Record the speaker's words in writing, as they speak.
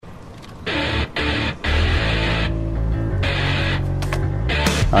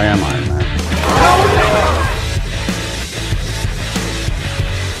I am Iron Man.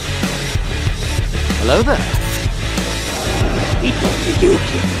 Hello there.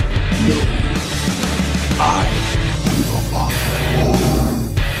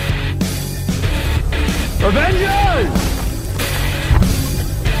 Avengers!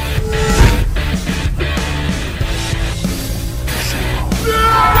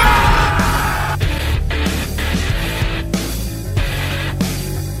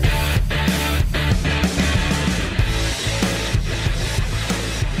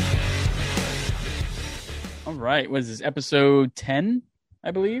 All right, what is this, episode 10,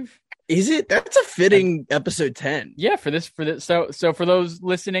 I believe? Is it? That's a fitting episode 10. Yeah, for this. So for those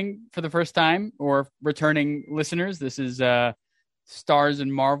listening for the first time or returning listeners, this is Stars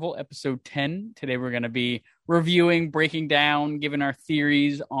in Marvel, episode 10. Today we're going to be reviewing, breaking down, giving our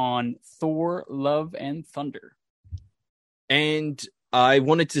theories on Thor, Love, and Thunder. And I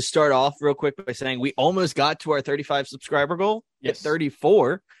wanted to start off real quick by saying we almost got to our 35 subscriber goal at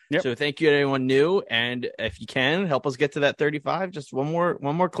 34. Yep. So thank you to anyone new. And if you can help us get to that 35, just one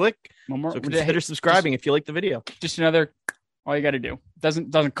more click. One more. So consider subscribing if you like the video. Just another. All you got to do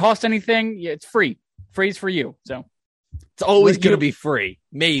doesn't cost anything. Yeah, it's free. Free's for you. So it's always going to be free.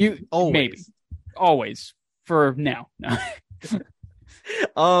 Maybe. Always for now. No.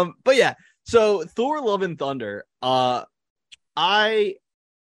 But yeah. So Thor, Love, and Thunder. I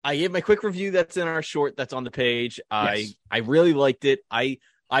gave my quick review that's in our short that's on the page. Yes. I really liked it.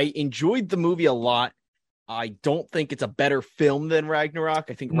 I enjoyed the movie a lot. I don't think it's a better film than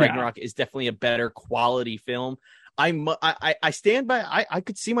Ragnarok. I think Ragnarok is definitely a better quality film. I stand by. I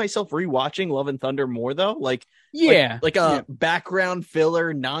could see myself rewatching Love and Thunder more though. Like a background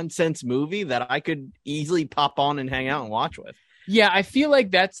filler nonsense movie that I could easily pop on and hang out and watch with. Yeah, I feel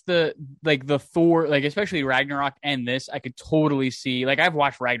like that's the Thor, like especially Ragnarok and this, I could totally see. Like I've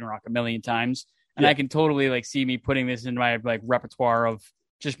watched Ragnarok a million times, and I can totally like see me putting this in my like repertoire of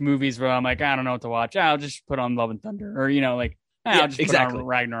just movies where I'm like, I don't know what to watch. I'll just put on Love and Thunder, or I'll just put on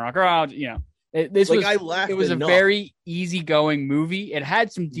Ragnarok, or it was a very easygoing movie. It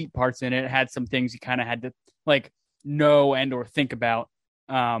had some deep parts in it. It had some things you kind of had to like know and or think about.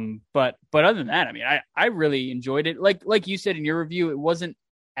 But other than that, I mean, I really enjoyed it. Like you said in your review, it wasn't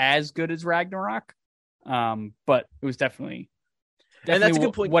as good as Ragnarok. But it was definitely and that's a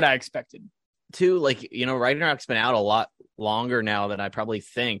good point what I expected too. Like, Ragnarok's been out a lot longer now than I probably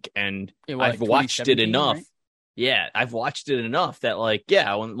think. And I've watched it enough. Right? Yeah. I've watched it enough that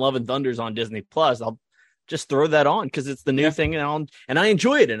when Love and Thunder's on Disney Plus, I'll just throw that on because it's the new thing and I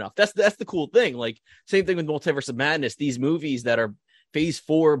enjoy it enough. That's the cool thing. Like same thing with Multiverse of Madness, these movies that are Phase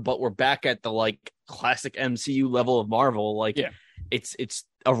 4, but we're back at the classic MCU level of Marvel. It's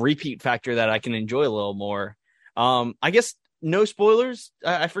a repeat factor that I can enjoy a little more. I guess no spoilers.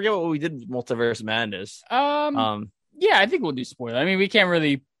 I forget what we did with Multiverse of Madness. Yeah, I think we'll do spoiler. I mean, we can't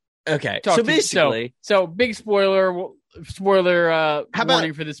really. Okay, so basically, so big spoiler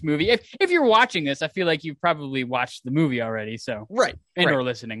warning for this movie. If you're watching this, I feel like you've probably watched the movie already. So or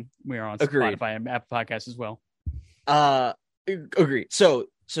listening, we are on Spotify and Apple Podcasts as well. Agree. So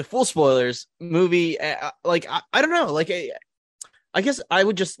full spoilers. Movie. I don't know. I guess I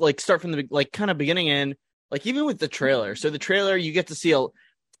would just start from the kind of beginning and even with the trailer. So the trailer, you get to see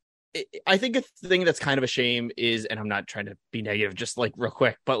I think a thing that's kind of a shame is, and I'm not trying to be negative, just real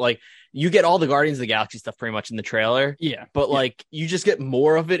quick, but you get all the Guardians of the Galaxy stuff pretty much in the trailer. Yeah. But you just get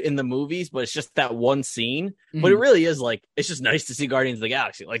more of it in the movies, but it's just that one scene. Mm-hmm. But it really is it's just nice to see Guardians of the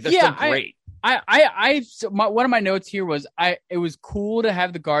Galaxy. That's so great. One of my notes here was it was cool to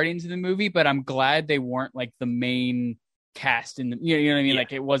have the Guardians in the movie, but I'm glad they weren't the main cast in the, you know what I mean? Yeah.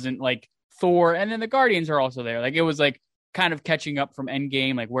 It wasn't Thor and then the Guardians are also there. It was kind of catching up from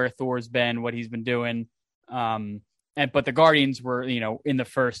Endgame, where Thor's been, what he's been doing. But the Guardians were, in the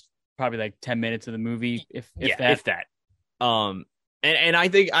first probably 10 minutes of the movie, if that. And I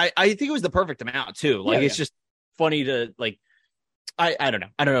think it was the perfect amount too. It's just funny to I don't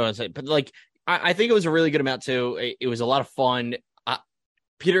know what to say, but I think it was a really good amount too. It was a lot of fun.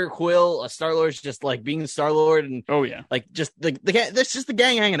 Peter Quill, Star-Lord's just being Star-Lord, and just the gang, that's just the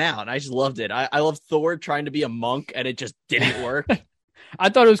gang hanging out. And I just loved it. I love Thor trying to be a monk, and it just didn't work. I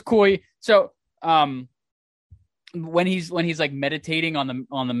thought it was cool. So, when he's meditating on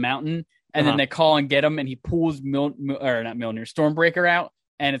the mountain, and then they call and get him, and he pulls Stormbreaker out,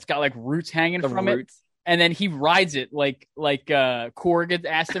 and it's got roots hanging from it. And then he rides it like Korg had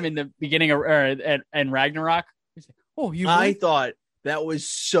asked him in the beginning and Ragnarok. He's I thought that was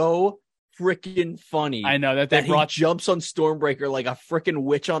so freaking funny. I know that he jumps on Stormbreaker like a freaking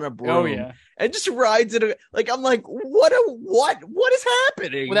witch on a broom. Oh yeah, and just rides it. Like I'm like, what is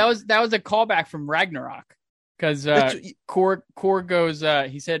happening? Well, that was a callback from Ragnarok because Korg goes.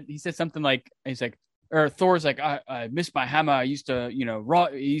 He said something like or Thor's like, I missed my hammer. I used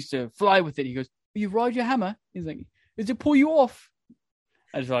to fly with it. He goes, you ride your hammer? He's like, does it pull you off?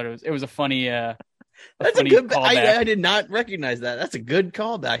 I just thought it was a funny. That's a good callback. I did not recognize that. That's a good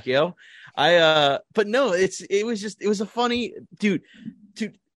callback, yo. But no, it was a funny dude.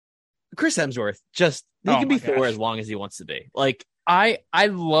 Chris Hemsworth he can be Thor as long as he wants to be. Like I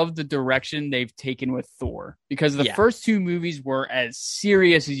love the direction they've taken with Thor because the first two movies were as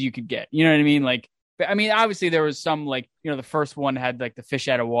serious as you could get. You know what I mean? Like, I mean, obviously there was some like, the first one had like the fish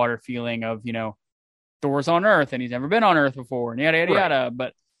out of water feeling of, Thor's on Earth and he's never been on Earth before and yada, yada, yada.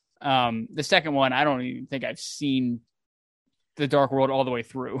 But the second one, I don't even think I've seen the Dark World all the way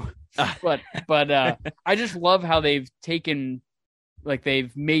through. but I just love how they've taken, like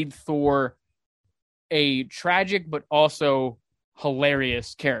they've made Thor a tragic but also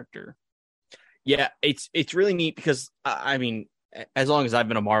hilarious character. Yeah, it's really neat because I mean, as long as I've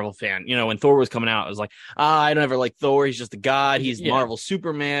been a Marvel fan, when Thor was coming out, I was like, I don't ever like Thor. He's just a god. He's Marvel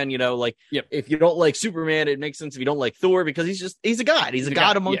Superman. If you don't like Superman, it makes sense if you don't like Thor because he's a god. He's a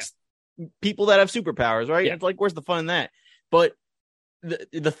god amongst people that have superpowers, right? Yeah. It's like, where's the fun in that? But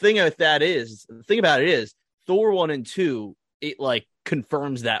the thing about it is Thor 1 and 2, it like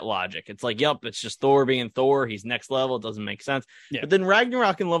confirms that logic. It's like, yep, it's just Thor being Thor. He's next level. It doesn't make sense. Yeah. But then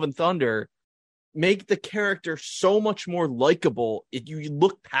Ragnarok and Love and Thunder make the character so much more likable. You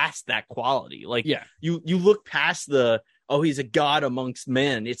look past that quality. Like, you look past he's a god amongst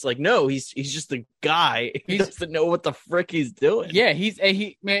men. It's like, no, he's just a guy. He doesn't know what the frick he's doing. Yeah,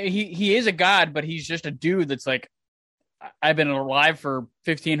 he is a god, but he's just a dude that's like, I've been alive for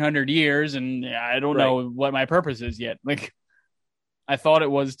 1,500 years, and I don't know what my purpose is yet. Like, I thought it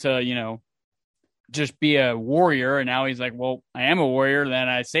was to, just be a warrior, and now he's like, well, I am a warrior, then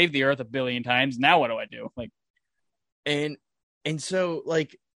I saved the earth 1 billion times, now what do I do? Like, and so,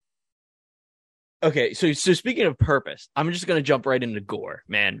 like, okay, so speaking of purpose, I'm just gonna jump right into Gore,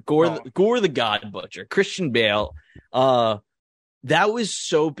 man. Gore the God Butcher, Christian Bale. That was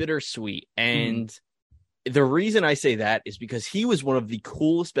so bittersweet, and the reason I say that is because he was one of the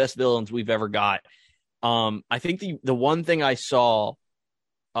coolest, best villains we've ever got. I think the one thing I saw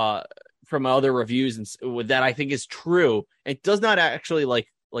from other reviews and that I think is true, it does not actually like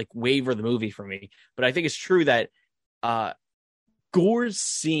waver the movie for me, but I think it's true that Gore's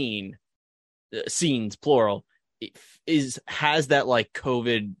scenes plural has that like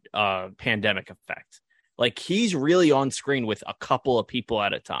COVID pandemic effect. Like, he's really on screen with a couple of people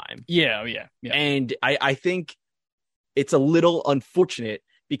at a time. Yeah. And I think it's a little unfortunate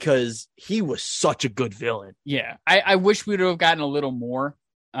because he was such a good villain. Yeah. I wish we'd have gotten a little more,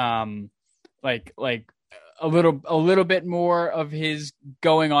 like a little bit more of his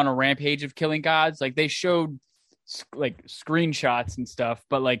going on a rampage of killing gods. Like, they showed like screenshots and stuff,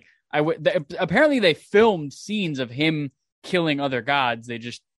 but like apparently they filmed scenes of him killing other gods. They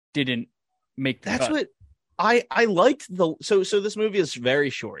just didn't make the cut. What I liked so this movie is very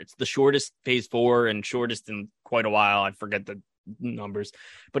short. It's the shortest phase 4 and shortest in quite a while. I forget the numbers,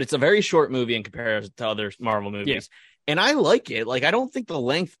 but it's a very short movie in comparison to other Marvel movies. Yeah. And I like it. Like, I don't think the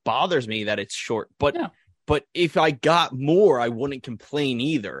length bothers me that it's short, but if I got more, I wouldn't complain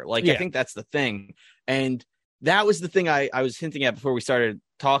either. Like, I think that's the thing. And that was the thing I was hinting at before we started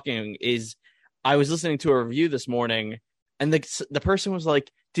talking is I was listening to a review this morning, and the person was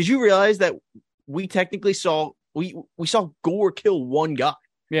like, did you realize that we technically saw Gore kill one guy?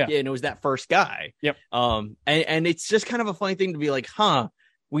 Yeah, and it was that first guy. Yep. And it's just kind of a funny thing to be like,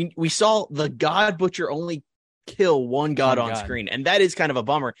 we saw the God Butcher only kill one god on screen, and that is kind of a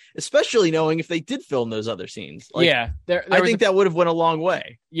bummer, especially knowing if they did film those other scenes. Like, I think that would have went a long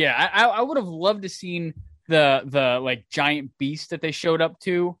way. Yeah, I would have loved to seen the like giant beast that they showed up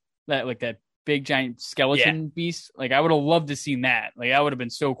to, that big giant skeleton beast. Like, I would have loved to seen that. Like, that would have been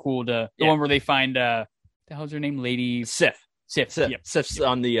so cool to the one where they find the hell's her name, Lady Sif. Yep. Sif's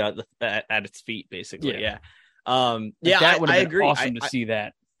on the at its feet, basically. That would have been awesome to see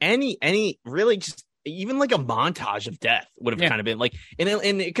that. Any really just even like a montage of death would have kind of been like, and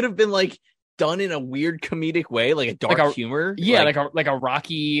it could have been like done in a weird comedic way, like a dark humor. Yeah, like a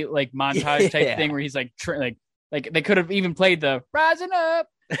Rocky like montage type thing where he's like like they could have even played the rising up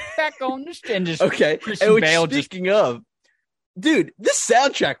back on the and just okay. Christian Bale speaking of, dude, this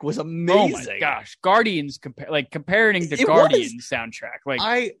soundtrack was amazing. Oh my gosh, Guardians comparing the Guardians soundtrack.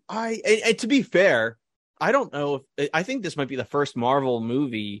 Like and to be fair, I don't know if I think this might be the first Marvel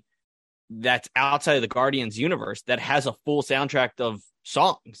movie that's outside of the Guardians universe that has a full soundtrack of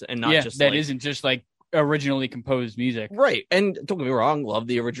songs and not just that isn't just like originally composed music. Right. And don't get me wrong, love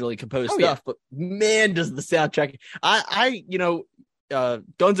the originally composed stuff, but man, does the soundtrack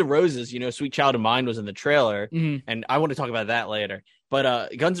Guns N' Roses, Sweet Child of Mine was in the trailer, and I want to talk about that later.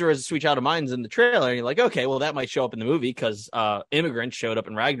 But Guns N' Roses' Sweet Child of Mine's in the trailer, and you're like, okay, well, that might show up in the movie because Immigrant showed up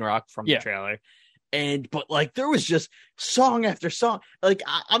in Ragnarok from the trailer. But like there was just song after song. Like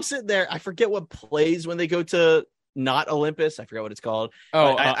I'm sitting there, I forget what plays when they go to not Olympus. I forget what it's called.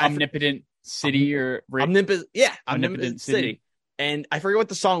 Oh, Omnipotent City or Omnipotent City. And I forget what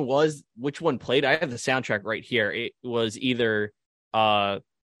the song was, which one played. I have the soundtrack right here. It was either it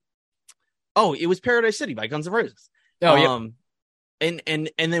was Paradise City by Guns N' Roses. And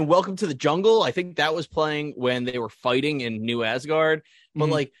then Welcome to the Jungle. I think that was playing when they were fighting in New Asgard. But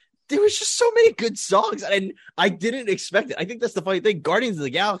like there was just so many good songs, and I didn't expect it. I think that's the funny thing. Guardians of the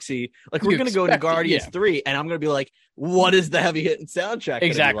Galaxy, like we're gonna go into Guardians 3, and I'm gonna be like, what is the heavy hitting soundtrack?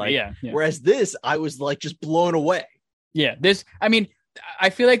 Exactly. Like? Yeah. Whereas this, I was like just blown away. Yeah. I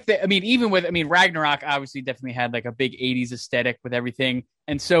feel like even with Ragnarok obviously definitely had like a big 80s aesthetic with everything,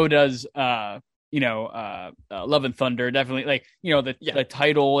 and so does Love and Thunder. Definitely, like the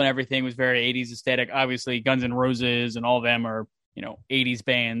title and everything was very 80s aesthetic. Obviously, Guns N' Roses and all of them are 80s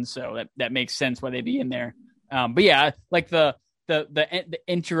bands, so that makes sense why they'd be in there. But yeah, like the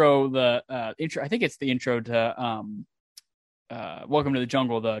intro, I think it's the intro to Welcome to the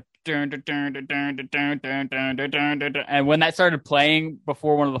Jungle, the and when that started playing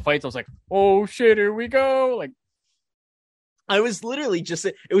before one of the fights, I was like, oh shit, here we go. Like I was literally just,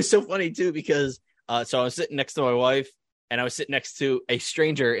 it was so funny too, because so I was sitting next to my wife and I was sitting next to a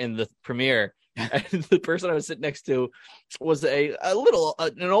stranger in the premiere. And the person I was sitting next to was an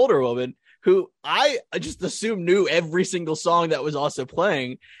older woman who I just assumed knew every single song that was also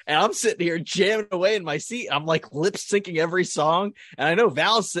playing. And I'm sitting here jamming away in my seat. I'm like lip syncing every song. And I know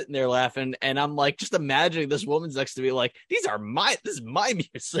Val's sitting there laughing. And I'm like, just imagining this woman's next to me, like, this is my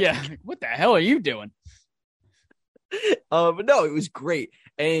music. Yeah. What the hell are you doing? But no, it was great.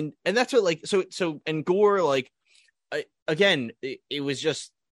 And that's what, like, so, and Gore, like, it was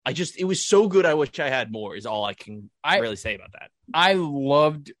just, it was so good. I wish I had more is all I can really say about that. I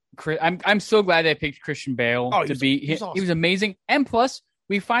loved Chris. I'm so glad they picked Christian Bale to be. He was amazing. And plus,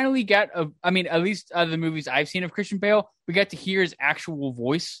 we finally got at least out of the movies I've seen of Christian Bale, we got to hear his actual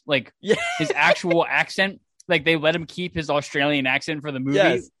voice, like his actual accent. Like they let him keep his Australian accent for the movie.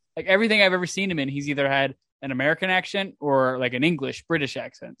 Yes. Like everything I've ever seen him in, he's either had an American accent or like an British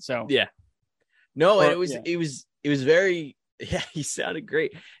accent. So yeah, no, it was very. Yeah, he sounded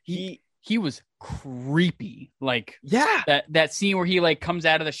great. He was creepy. Like yeah, that scene where he like comes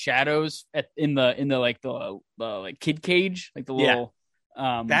out of the shadows in the kid cage, like the little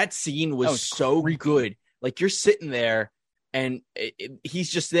that scene was so creepy. Good. Like you're sitting there and he's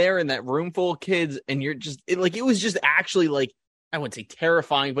just there in that room full of kids, and you're just it was just actually like, I wouldn't say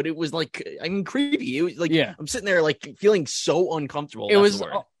terrifying, but it was like, creepy. It was like, I'm sitting there like feeling so uncomfortable.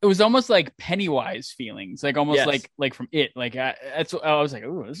 It was almost like Pennywise feelings, like almost like from It. Like I was like,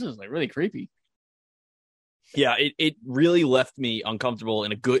 oh, this is like really creepy. Yeah, it really left me uncomfortable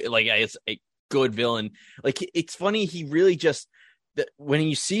in a good, like as a good villain. Like it's funny, he really just when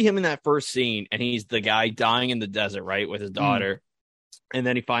you see him in that first scene, and he's the guy dying in the desert, right, with his daughter, and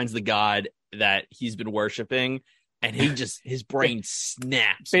then he finds the god that he's been worshiping. And he just, his brain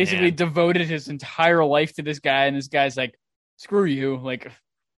snaps. Basically devoted his entire life to this guy, and this guy's like, screw you. Like,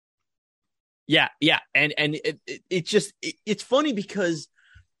 yeah. And it's funny because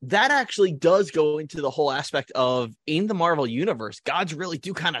that actually does go into the whole aspect of, in the Marvel universe, gods really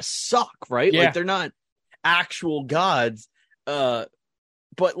do kind of suck, right? Yeah. Like they're not actual gods. But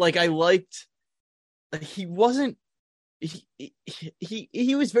like I liked, he wasn't,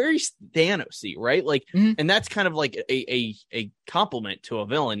 he was very Thanos-y, right? Like, and that's kind of like a compliment to a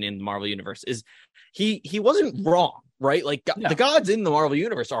villain in the Marvel universe, is he wasn't wrong, right? Like the gods in the Marvel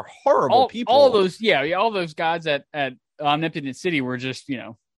universe are horrible people. All those gods at Omnipotent City were just,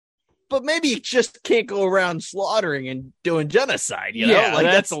 but maybe you just can't go around slaughtering and doing genocide, you know? Yeah, like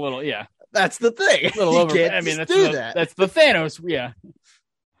that's a little, that's the thing. A little over. I mean, that's the Thanos. Yeah.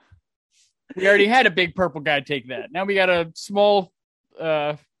 We already had a big purple guy take that. Now we got a small,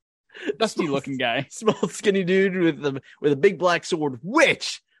 dusty-looking guy, small, skinny dude with a big black sword.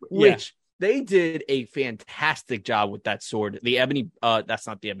 Which they did a fantastic job with that sword. The ebony. That's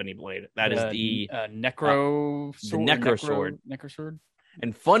not the ebony blade. That is the necro sword. The necro sword. Necro sword.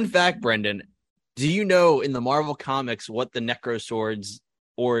 And fun fact, Brendan, do you know in the Marvel comics what the necro sword's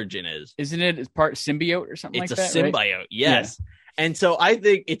origin is? Isn't it part symbiote or something like that? It's a symbiote. Right? Yes. Yeah. And so I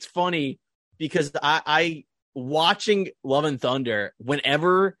think it's funny because I watching Love and Thunder,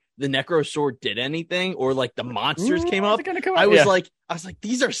 whenever the Necro Sword did anything or like the monsters came up, I was like,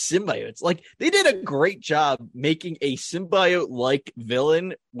 these are symbiotes. Like they did a great job making a symbiote-like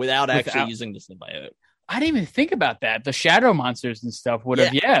villain without actually using the symbiote. I didn't even think about that. The shadow monsters and stuff would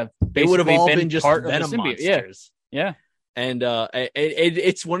have, they would have all been just venom monsters. Yeah. And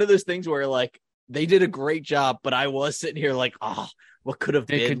it's one of those things where like they did a great job, but I was sitting here like, oh, what could have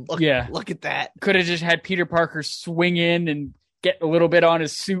been? Look at that. Could have just had Peter Parker swing in and get a little bit on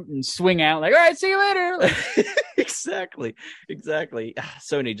his suit and swing out like, all right, see you later. Like, exactly.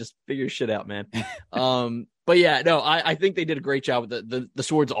 Sony, just figure shit out, man. But yeah, no, I think they did a great job with the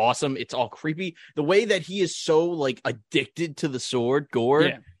sword's awesome. It's all creepy. The way that he is so like addicted to the sword,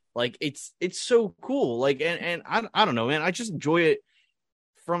 Gore, like it's so cool. Like, and I don't know, man. I just enjoy it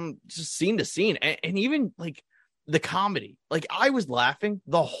from just scene to scene, and even like the comedy. Like I was laughing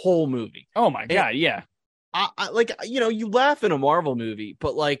the whole movie. Oh my God, yeah. I like, you know, you laugh in a Marvel movie,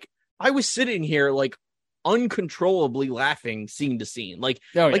 but like I was sitting here like uncontrollably laughing scene to scene, like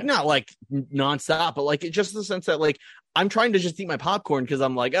not like nonstop, but like it's just the sense that like I'm trying to just eat my popcorn because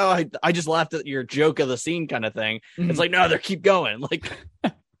I'm like, oh, I just laughed at your joke of the scene kind of thing. It's like, no, they keep going. Like,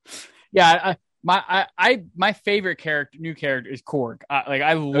 my favorite new character is Korg.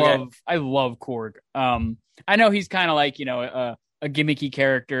 I love Korg. I know he's kind of like, you know, a gimmicky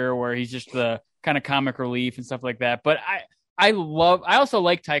character where he's just the kind of comic relief and stuff like that. But I also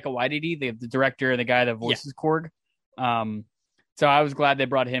like Taika Waititi, the director and the guy that voices Korg. So I was glad they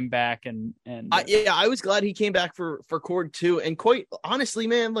brought him back I was glad he came back for Korg too. And quite honestly,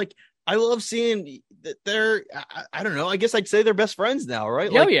 man, like I love seeing that they're, I don't know, I guess I'd say they're best friends now,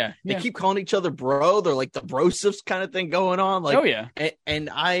 right? Like, they keep calling each other bro. They're like the brosifs kind of thing going on. Like, and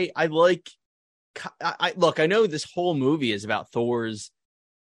I like, look, I know this whole movie is about Thor's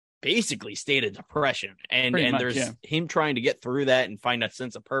basically state of depression and there's him trying to get through that and find that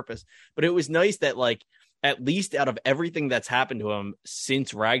sense of purpose. But it was nice that like, at least out of everything that's happened to him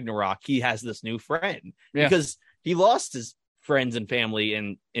since Ragnarok, he has this new friend because he lost his friends and family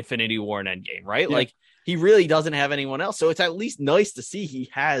in Infinity War and Endgame, right? Like he really doesn't have anyone else. So it's at least nice to see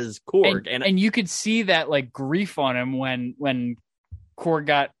he has Korg. And you could see that like grief on him when Korg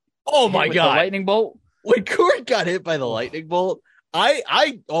got the lightning bolt. When Korg got hit by the lightning bolt,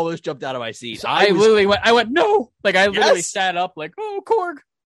 I almost jumped out of my seat. So I went, no. Like I literally sat up like, oh, Korg.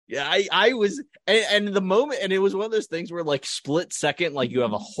 Yeah, I was, and the moment, and it was one of those things where like split second, like you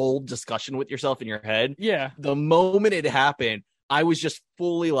have a whole discussion with yourself in your head. Yeah. The moment it happened, I was just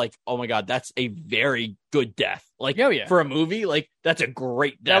fully like, oh my God, that's a very good death. Like for a movie, like that's a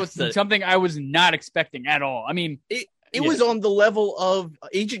great death. That was something I was not expecting at all. I mean, it was on the level of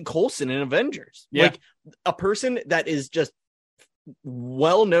Agent Coulson in Avengers. Yeah. Like a person that is just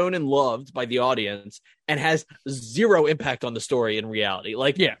well known and loved by the audience and has zero impact on the story in reality.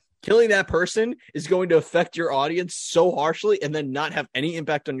 Like killing that person is going to affect your audience so harshly and then not have any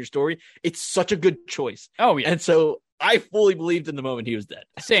impact on your story. It's such a good choice. And so I fully believed in the moment he was dead.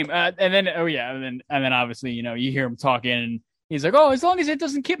 Same. And then obviously, you know, you hear him talking and he's like, oh, as long as it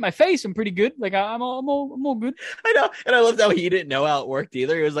doesn't hit my face, I'm pretty good. Like I'm all good. I know. And I loved how he didn't know how it worked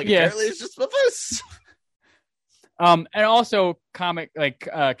either. He was like, apparently it's just my face. And also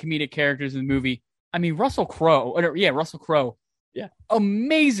comedic characters in the movie. I mean, Russell Crowe. Russell Crowe. Yeah.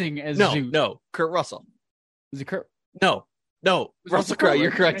 Amazing as Zeus. No, Kurt Russell. Is it Kurt? No. Russell Crowe.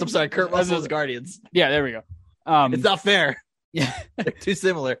 You're correct. I'm sorry. Kurt Russell's Guardians. Yeah, there we go. It's not fair. Yeah. They're too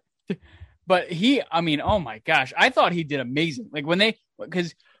similar. But oh my gosh. I thought he did amazing. Like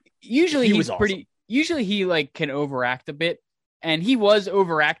because usually usually he like can overact a bit. And he was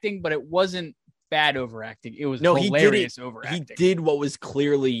overacting, but it wasn't bad overacting. It was hilarious overacting. He did what was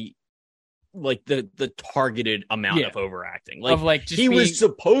clearly like the targeted amount of overacting. Like he was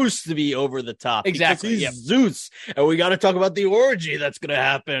supposed to be over the top. Exactly. He's Zeus, and we got to talk about the orgy that's going to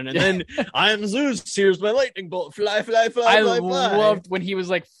happen. And then I'm Zeus. Here's my lightning bolt. Fly. I loved when he was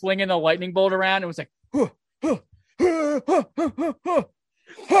like flinging the lightning bolt around. It was like, the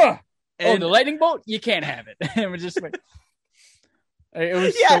lightning bolt. You can't have it. It was just like. It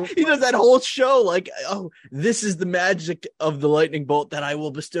was he does that whole show like, oh, this is the magic of the lightning bolt that I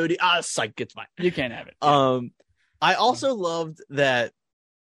will bestow to you. Psych, it's fine. You can't have it. I also loved that.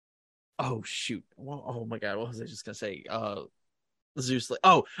 Oh shoot! Oh my God, what was I just gonna say? Zeus.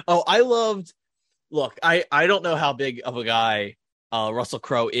 I loved. Look, I don't know how big of a guy Russell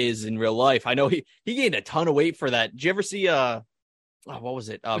Crowe is in real life. I know he gained a ton of weight for that. Did you ever see what was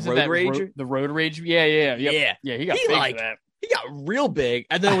it? Road Rage. The Road Rage. Yeah. He got big for that. he got real big,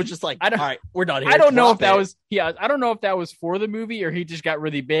 and then it was just like, all right, we're done here. I don't know if that was I don't know if that was for the movie or he just got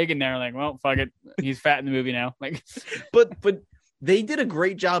really big and they're like, well, fuck it, he's fat in the movie now. Like, but they did a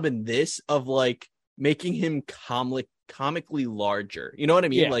great job in this of like making him comically larger. You know what I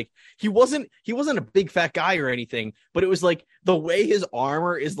mean? Yeah. Like he wasn't a big fat guy or anything, but it was like the way his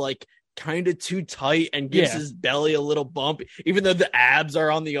armor is like kind of too tight and gives his belly a little bump, even though the abs are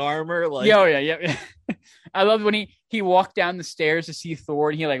on the armor. Like, yeah. I love when he walked down the stairs to see Thor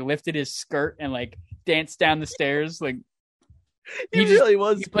and he like lifted his skirt and like danced down the stairs. Like he really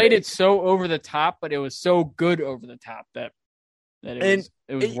was. He played it so over the top, but it was so good over the top that it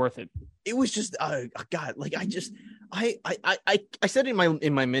was worth it. It was just God, like I said in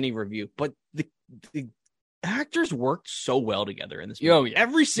my mini review, but the actors worked so well together in this movie. Oh, yeah.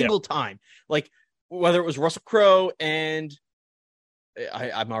 Every single time. Like whether it was Russell Crowe and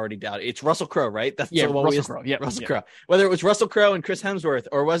I'm already doubting. It's Russell Crowe, right? That's the one Russell Crowe. Yeah, Russell Crowe. Whether it was Russell Crowe and Chris Hemsworth,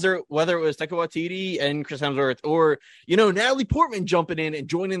 or whether it was Taika Waititi and Chris Hemsworth, or Natalie Portman jumping in and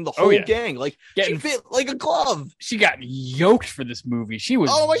joining the whole gang, like she fit like a glove. She got yoked for this movie. She was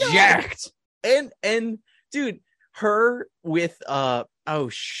jacked. And dude, her with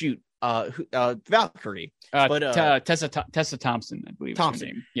Valkyrie, Tessa Thompson, I believe. Thompson.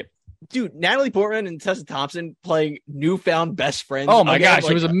 Her name. Yep. Dude, Natalie Portman and Tessa Thompson playing newfound best friends. Oh my gosh,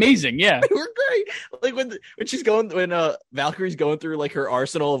 it was amazing. Yeah, they were great. Like when Valkyrie's going through like her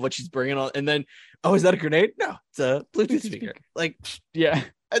arsenal of what she's bringing on, and then is that a grenade? No, it's a Bluetooth speaker. Like yeah,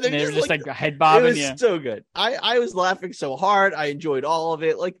 and then they were just like a head bobbing. It was so good. I was laughing so hard. I enjoyed all of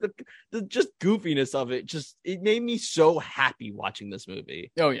it. Like the just goofiness of it. It made me so happy watching this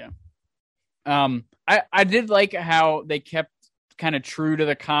movie. Oh yeah. I did like how they kept kind of true to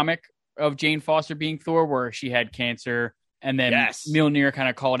the comic of Jane Foster being Thor, where she had cancer and then Mjolnir kind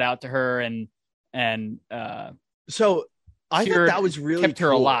of called out to her and so I thought that was really kept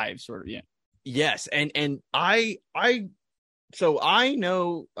her alive, sort of. Yeah. Yes. And I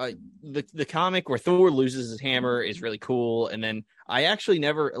know the comic where Thor loses his hammer is really cool. And then I actually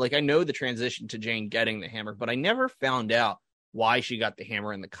never, I know the transition to Jane getting the hammer, but I never found out why she got the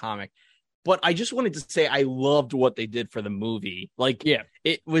hammer in the comic. But I just wanted to say I loved what they did for the movie.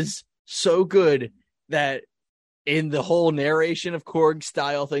 It was so good that in the whole narration of Korg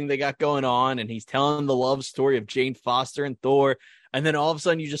style thing they got going on, and he's telling the love story of Jane Foster and Thor, and then all of a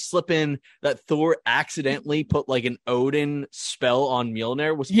sudden you just slip in that Thor accidentally put like an Odin spell on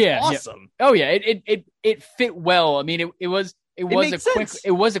Mjolnir was awesome. Yeah. Oh yeah, it fit well. I mean, it was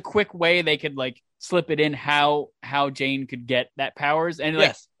a quick way they could like slip it in how Jane could get that powers,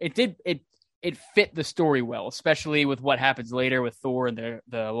 and it fit the story well, especially with what happens later with Thor and the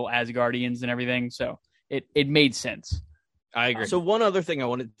little Asgardians and everything. So it made sense. I agree. So one other thing I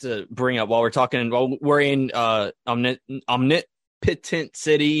wanted to bring up while we're in Omnipotent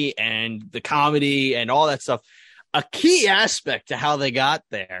City and the comedy and all that stuff, a key aspect to how they got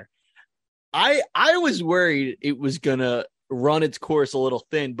there. I was worried it was gonna run its course a little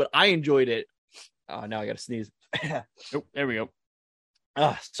thin, but I enjoyed it. Oh, now I gotta sneeze. Oh, there we go.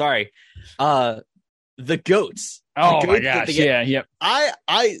 Sorry. The goats. Oh my gosh. Yeah. Yep.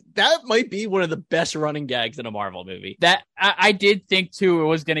 I that might be one of the best running gags in a Marvel movie. That I did think too it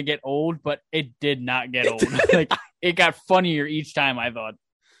was going to get old, but it did not get old. Like it got funnier each time, I thought.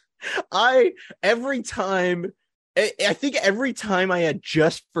 Every time I had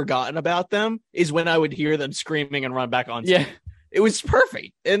just forgotten about them is when I would hear them screaming and run back on stage. Yeah. It was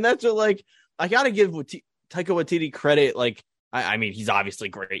perfect. And that's what I got to give Taika Waititi credit. I mean, he's obviously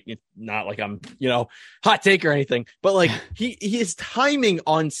great. It's not like I'm, hot take or anything, but his timing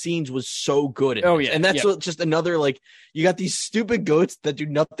on scenes was so good. And that's what just another, you got these stupid goats that do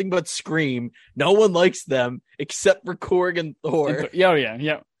nothing but scream. No one likes them except for Korg and Thor.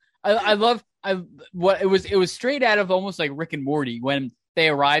 Yeah. I love what it was straight out of almost like Rick and Morty when they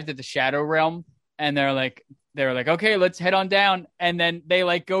arrived at the Shadow Realm and they're like, okay, let's head on down. And then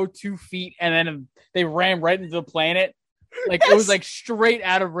they go 2 feet and then they ram right into the planet. It was straight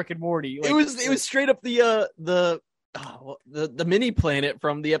out of Rick and Morty. It was straight up the mini planet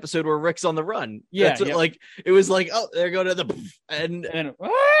from the episode where Rick's on the run. Yeah, it was they're going to the and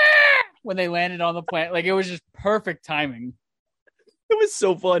when they landed on the planet, it was just perfect timing. It was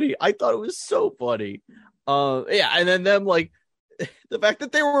so funny. I thought it was so funny. And then them the fact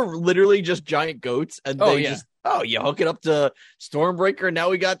that they were literally just giant goats and you hook it up to Stormbreaker and now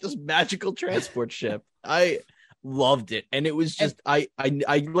we got this magical transport ship. I loved it, and it was just I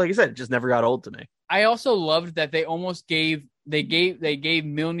like I said, it just never got old to me. I also loved that they almost gave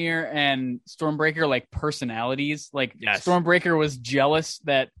Mjolnir and Stormbreaker personalities. Stormbreaker was jealous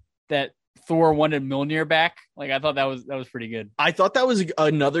that Thor wanted Mjolnir back. Like I thought that was pretty good. I thought that was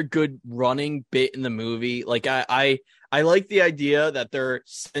another good running bit in the movie. Like I like the idea that they're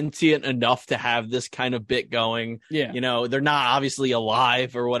sentient enough to have this kind of bit going. Yeah. They're not obviously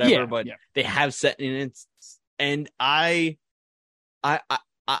alive or whatever, but they have sentience. And I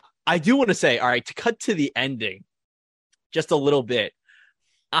do want to say, all right, to cut to the ending just a little bit.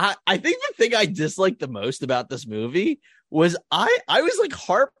 I think the thing I disliked the most about this movie was I was like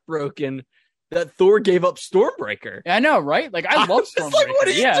heartbroken that Thor gave up Stormbreaker. I know, right? Like I love Stormbreaker. Like, what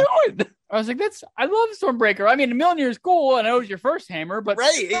are you doing? I was like, I love Stormbreaker. I mean, Mjolnir is cool, and it was your first hammer, but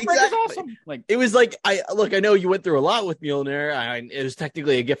Stormbreaker's exactly. Awesome. Like it was like I know you went through a lot with Mjolnir. It was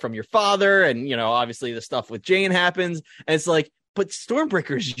technically a gift from your father, and obviously the stuff with Jane happens, and it's like, but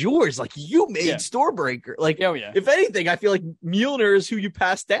Stormbreaker is yours. Like you made Stormbreaker. Like, if anything, I feel like Mjolnir is who you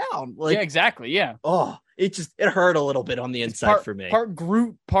passed down. Like, yeah, exactly. Yeah. Oh, it hurt a little bit on the inside for me. Part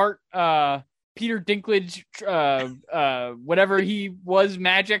Groot, part Peter Dinklage, whatever he was,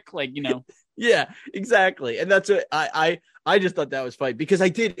 magic. Like Yeah, exactly. And that's what I just thought that was funny because I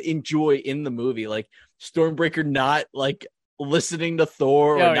did enjoy in the movie like Stormbreaker not like listening to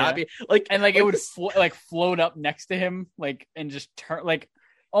Thor or not be like, and like it would float up next to him like and just turn like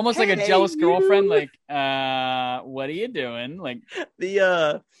almost like a jealous girlfriend like what are you doing? Like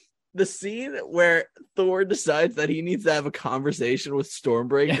the scene where Thor decides that he needs to have a conversation with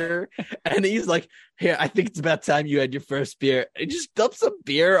Stormbreaker and he's like, "Here, I think it's about time you had your first beer." And he just dumps some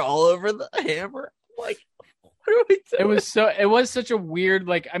beer all over the hammer. I'm like, what are we doing? It was such a weird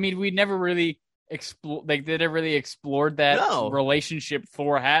like, I mean, we never really they never really explored that relationship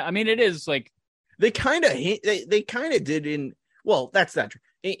Thor had. I mean, it is like they kind of did in, well, that's not true.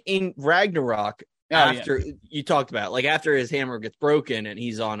 In Ragnarok, after you talked about like after his hammer gets broken and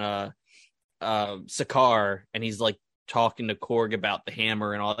he's on Sakaar and he's like talking to Korg about the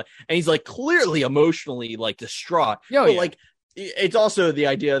hammer and all that, and he's like clearly emotionally like distraught. Like it's also the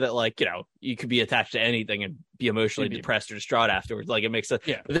idea that like you could be attached to anything and be emotionally depressed or distraught afterwards. Like it makes sense.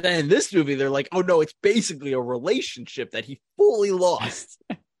 Yeah. But then in this movie, they're like, oh no, it's basically a relationship that he fully lost.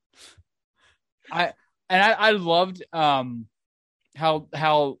 I loved how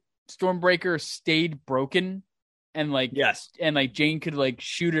Stormbreaker stayed broken and like and like Jane could like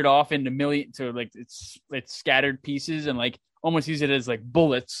shoot it off into it's scattered pieces and like almost use it as like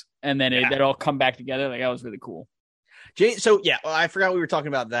bullets and then it all come back together. Like that was really cool. Jane, so I forgot we were talking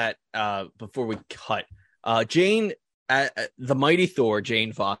about that before we cut. Jane, the mighty Thor,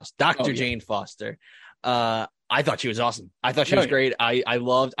 Jane Foster, Dr. Jane Foster. I thought she was awesome. I thought she was great. I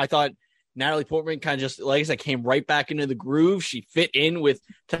thought Natalie Portman kind of just, like I said, came right back into the groove. She fit in with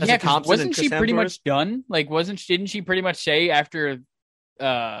Tessa Thompson. Wasn't she pretty much done? Like, didn't she pretty much say after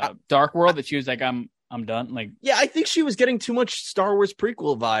Dark World that she was like, I'm done? Like, yeah, I think she was getting too much Star Wars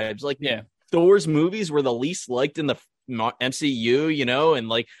prequel vibes. Like, Thor's movies were the least liked in the MCU, and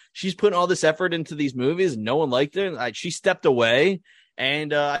like she's putting all this effort into these movies and no one liked it. She stepped away,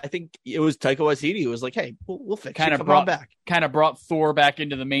 and I think it was Taika Waititi who was like, "Hey, we'll fix it. Come on back." Kind of brought Thor back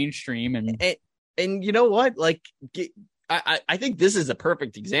into the mainstream, and you know what? Like, I think this is a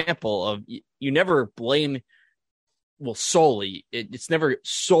perfect example of you never blame. Well, solely it's never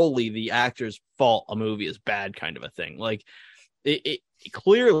solely the actor's fault. A movie is bad, kind of a thing. Like it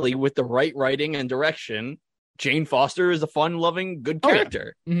clearly with the right writing and direction. Jane Foster is a fun-loving, good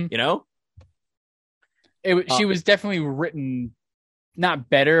character. She was definitely written not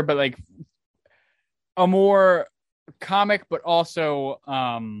better, but like a more comic, but also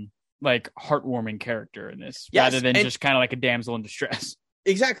like heartwarming character in this, rather than just kind of like a damsel in distress.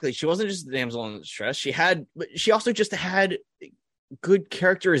 Exactly, she wasn't just a damsel in distress. She also just had good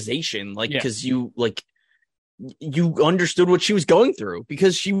characterization, like because you understood what she was going through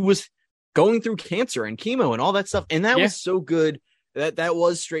because she was going through cancer and chemo and all that stuff. And that was so good. That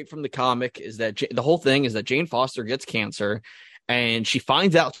was straight from the comic is that the whole thing is that Jane Foster gets cancer and she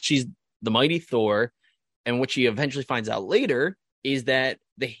finds out she's the mighty Thor. And what she eventually finds out later is that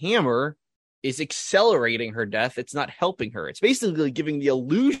the hammer is accelerating her death. It's not helping her. It's basically giving the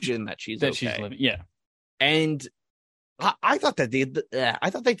illusion that she's okay. She's living. Yeah. And I thought that they did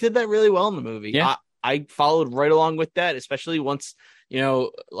that really well in the movie. Yeah. I followed right along with that, especially once,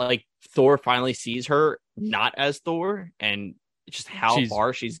 like Thor finally sees her not as Thor and just how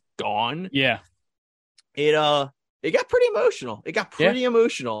far she's gone. Yeah. It got pretty emotional.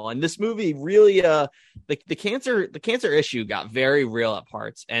 Emotional. And this movie really the cancer issue got very real at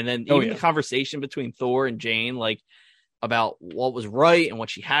parts. And then the conversation between Thor and Jane, like about what was right and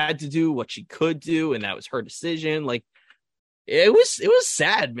what she had to do, what she could do, and that was her decision. Like it was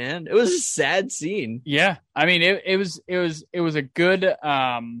sad, man. It was a sad scene. Yeah. I mean, it was a good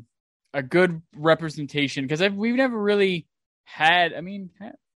a good representation because we've never really had. I mean,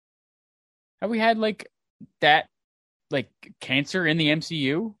 have we had like that like cancer in the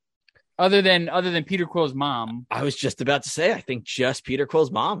MCU other than Peter Quill's mom? I was just about to say, I think just Peter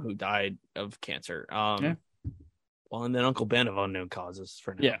Quill's mom who died of cancer. Yeah. Well, and then Uncle Ben of unknown causes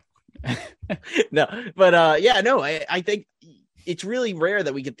for now. Yeah. No, but I think it's really rare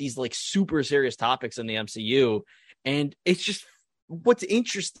that we get these like super serious topics in the MCU, and it's just what's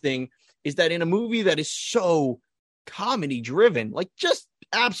interesting is that in a movie that is so comedy driven, like just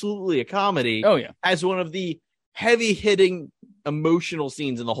absolutely a comedy. Oh yeah, as one of the heavy hitting emotional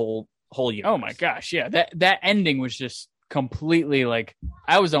scenes in the whole universe. Oh my gosh, yeah, that ending was just completely like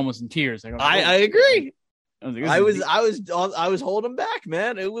I was almost in tears. Like, I agree. I was holding back,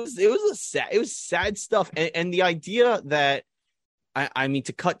 man. It was sad stuff, and the idea that I mean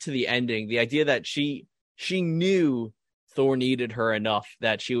to cut to the ending, the idea that she knew Thor needed her enough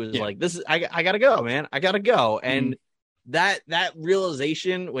that she was like, "This is I gotta go, man. I gotta go." And that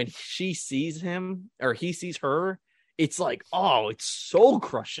realization when she sees him or he sees her, it's like, oh, it's soul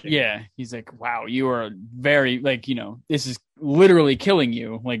crushing. Yeah, he's like, "Wow, you are very like this is literally killing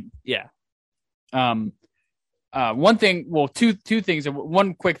you." Like, yeah. One thing, well, two things.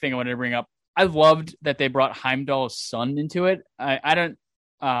 One quick thing I wanted to bring up. I loved that they brought Heimdall's son into it. I don't.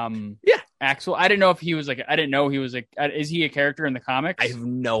 Axel. I didn't know if he was like. I didn't know he was like. Is he a character in the comics? I have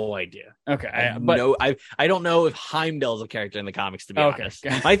no idea. Okay, I don't know if Heimdall's a character in the comics. To be honest,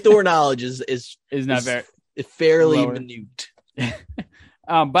 my Thor knowledge is not very fairly minute. But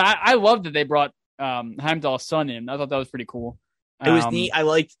I loved that they brought Heimdall's son in. I thought that was pretty cool. It was neat. I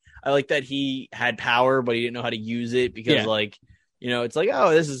liked that he had power, but he didn't know how to use it because, it's like,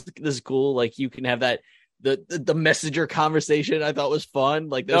 oh, this is cool. Like you can have that the messenger conversation. I thought was fun.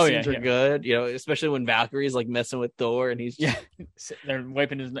 Like those scenes are good. Especially when Valkyrie's like messing with Thor and he's they're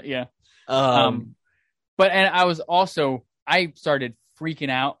wiping his But I started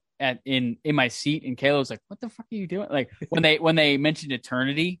freaking out in my seat, and Kayla was like, "What the fuck are you doing?" Like when they mentioned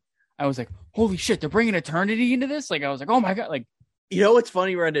eternity, I was like, "Holy shit, they're bringing eternity into this!" Like I was like, "Oh my god!" Like. What's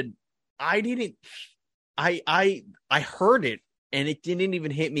funny, Brendan? I heard it and it didn't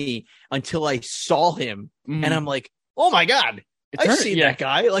even hit me until I saw him. And I'm like, oh my God, I've seen that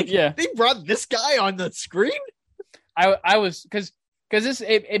guy. Like, they brought this guy on the screen. I was, cause this,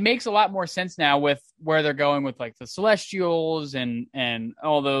 it makes a lot more sense now with where they're going with like the Celestials and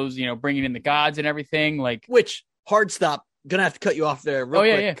all those, bringing in the gods and everything. Like, which hard stop, gonna have to cut you off there real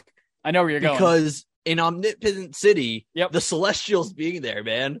quick. Yeah. I know where you're going. Because in Omnipotent City, the Celestials being there,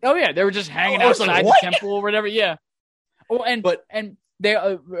 man. Oh yeah, they were just hanging outside the temple or whatever. Yeah. Oh, and they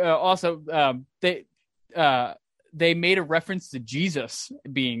also they made a reference to Jesus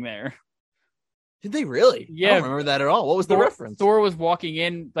being there. Did they really? Yeah, I don't remember that at all. What was the reference? Thor was walking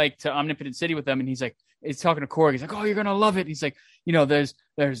in like to Omnipotent City with them, and he's talking to Korg. He's like, "Oh, you're gonna love it." He's like, there's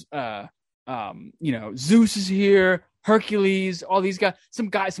Zeus is here. Hercules, all these guys, some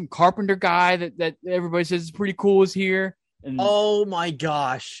carpenter guy that everybody says is pretty cool is here. And oh my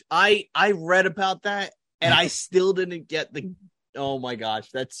gosh, I read about that and I still didn't get the. Oh my gosh,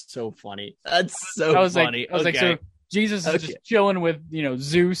 that's so funny. That's so funny. I was like, so Jesus is just chilling with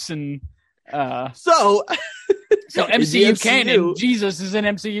Zeus and so MCU canon. Jesus is in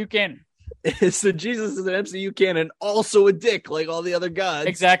MCU canon. So Jesus is an MCU canon, also a dick like all the other gods.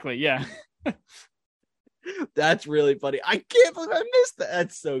 Exactly. Yeah. That's really funny. I can't believe I missed that.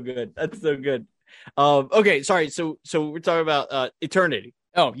 That's so good. Okay, sorry. So we're talking about eternity.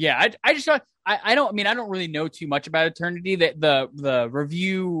 Oh yeah, I just thought I don't really know too much about eternity. That the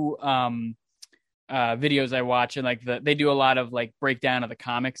review videos I watch and like they do a lot of like breakdown of the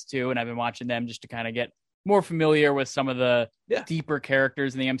comics too, and I've been watching them just to kind of get more familiar with some of the deeper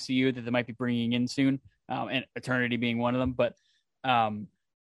characters in the MCU that they might be bringing in soon, and eternity being one of them. But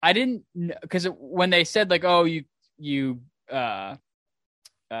I didn't, because when they said like, oh, you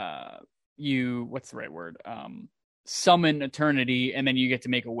what's the right word? Summon eternity, and then you get to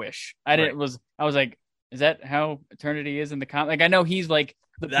make a wish. I was like, is that how eternity is in the comic? Like, I know he's like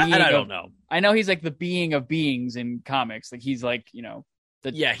the being. I don't know. I know he's like the being of beings in comics. Like he's like he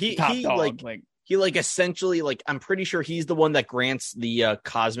top dog. He essentially like I'm pretty sure he's the one that grants the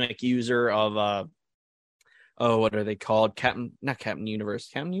cosmic user of what are they called? Captain Universe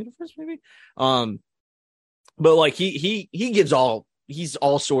maybe. But like he gives he's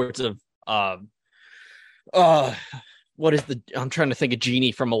all sorts of what is I'm trying to think of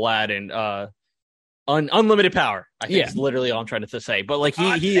Genie from Aladdin. Unlimited power. I think is literally all I'm trying to say. But like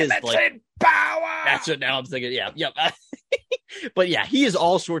he is like power. That's what now I'm thinking. Yeah, yep. But yeah, he is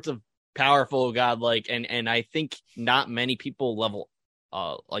all sorts of powerful, godlike, and I think not many people level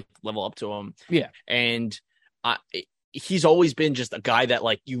like level up to him. Yeah. And he's always been just a guy that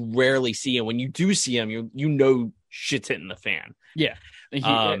like you rarely see, and when you do see him, you know shit's hitting the fan. Yeah.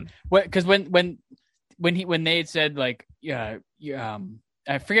 Because when they had said like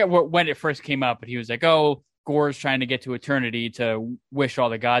I forget when it first came up, but he was like, oh, Gore's trying to get to eternity to wish all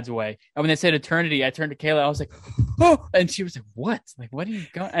the gods away. And when they said eternity, I turned to Kayla. I was like, oh, and she was like, what? Like, what are you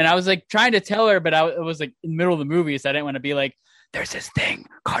going? And I was like trying to tell her, but it was like in the middle of the movie, so I didn't want to be like, there's this thing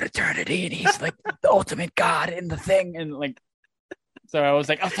called eternity, and he's like the ultimate god in the thing, and like. So I was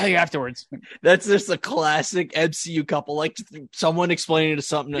like, I'll tell you afterwards. That's just a classic MCU couple, like someone explaining to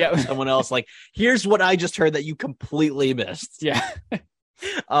someone else, like, here's what I just heard that you completely missed. Yeah.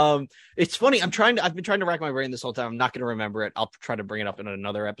 It's funny. I've been trying to rack my brain this whole time. I'm not going to remember it. I'll try to bring it up in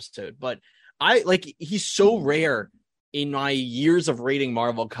another episode, but he's so rare in my years of reading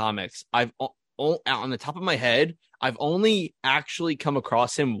Marvel comics. I've on the top of my head, I've only actually come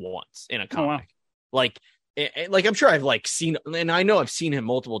across him once in a comic. Oh, wow. Like I'm sure I've like seen, and I know I've seen him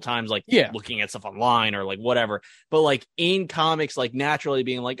multiple times, like looking at stuff online or like whatever, but like in comics, like naturally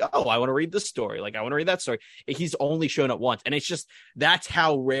being like, oh, I want to read this story. Like I want to read that story. He's only shown up once. And it's just, that's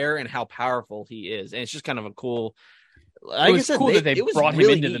how rare and how powerful he is. And it's just kind of a cool, it was cool that they brought him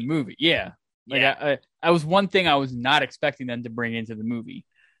into the movie. Yeah. Like I was one thing I was not expecting them to bring into the movie.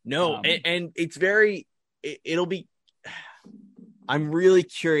 No. And it's it'll be, I'm really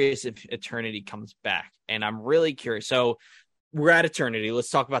curious if Eternity comes back, and I'm really curious. So we're at Eternity. Let's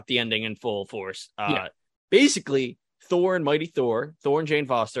talk about the ending in full force. Basically, Thor and Mighty Thor and Jane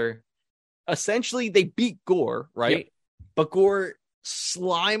Foster, essentially they beat Gore, right? Yep. But Gore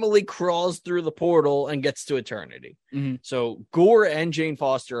slimily crawls through the portal and gets to Eternity. Mm-hmm. So Gore and Jane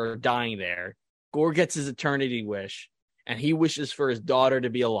Foster are dying there. Gore gets his Eternity wish, and he wishes for his daughter to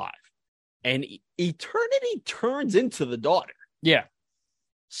be alive. And Eternity turns into the daughter. Yeah.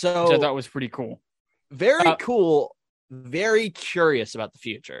 So which I thought was pretty cool. Very cool. Very curious about the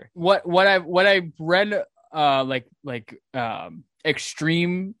future. What I read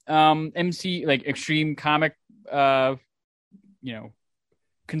extreme MC, like extreme comic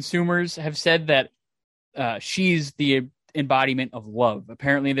consumers have said that she's the embodiment of love.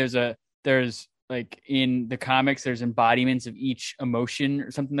 Apparently there's like in the comics there's embodiments of each emotion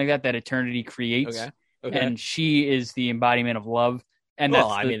or something like that Eternity creates. Okay. And she is the embodiment of love, and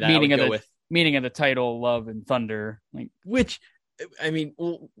that's the meaning of the title, Love and Thunder. Like, that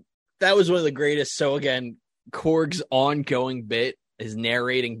was one of the greatest. So again, Korg's ongoing bit, his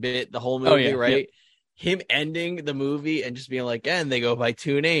narrating bit, the whole movie, right? Yep. Him ending the movie and just being like, and they go by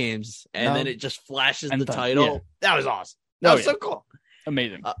two names, and then it just flashes the title. Yeah. That was awesome. That was so cool.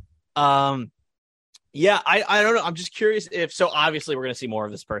 Amazing. Yeah, I don't know. I'm just curious if, so obviously we're going to see more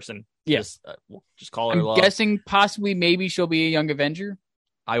of this person. Yes. We'll just call her I'm Love. Guessing possibly maybe she'll be a Young Avenger.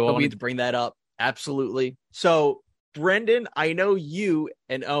 I wanted to bring that up. Absolutely. So, Brendan, I know you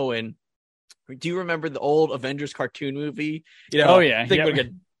and Owen, do you remember the old Avengers cartoon movie? Oh, yeah. I think we're going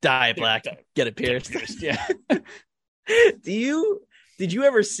to dye black, get it pierced. Yeah. Did you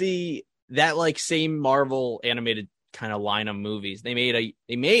ever see that like same Marvel animated kind of line of movies? They made a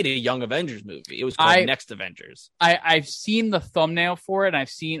Young Avengers movie. It was called Next Avengers. I've seen the thumbnail for it. I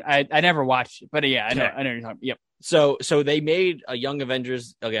never watched it, but yeah, I know you're talking about. Yep. So they made a Young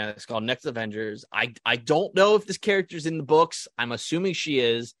Avengers. Again, it's called Next Avengers. I don't know if this character's in the books. I'm assuming she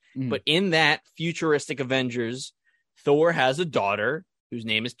is, but in that futuristic Avengers, Thor has a daughter whose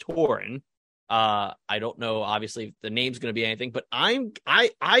name is Torin. I don't know obviously if the name's going to be anything, but I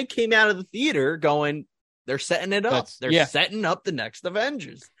came out of the theater going, they're setting it up. They're setting up the next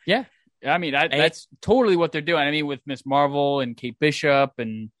Avengers. Yeah. I mean, that's totally what they're doing. I mean, with Miss Marvel and Kate Bishop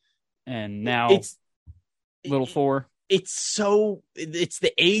and now Little Thor. It's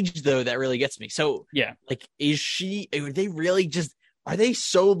the age though that really gets me. So yeah, like, are they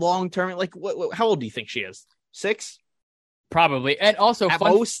so long-term? Like how old do you think she is? 6? Probably. And also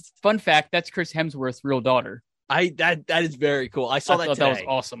fun fact, that's Chris Hemsworth's real daughter. That is very cool. I saw that today. That was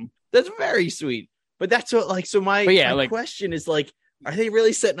awesome. That's very sweet. But that's what, like, so my question is, like, are they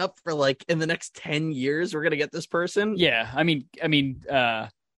really setting up for, like, in the next 10 years, we're going to get this person? Yeah. I mean, the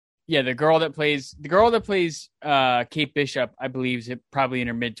girl that plays Kate Bishop, I believe, is probably in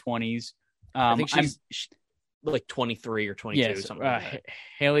her mid-20s. I think she's like 23 or 22 something like that.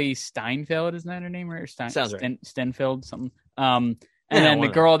 Haley Steinfeld, isn't that her name? Or sounds right. Stenfeld, something. And then the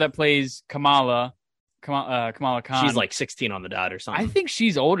girl that plays Kamala Khan. She's like 16 on the dot or something. I think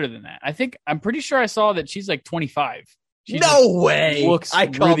she's older than that. I'm pretty sure I saw that she's like 25. No way. Looks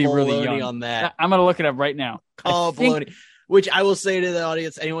really young on that. I'm going to look it up right now. Which I will say to the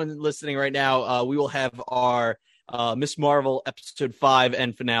audience, anyone listening right now, we will have our Miss Marvel episode 5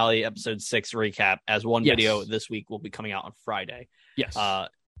 and finale episode 6 recap as one video this week will be coming out on Friday. Yes.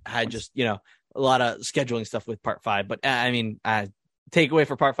 Had just, a lot of scheduling stuff with part 5, but takeaway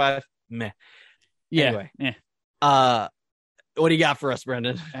for part 5, meh. Yeah. Anyway. Yeah. What do you got for us,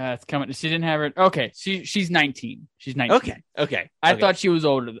 Brendan? It's coming. She didn't have it. Okay. She's 19. She's 19. Okay. I thought she was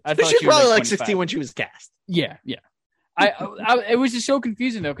older. I thought she was probably like 25. 16 when she was cast. Yeah. It was just so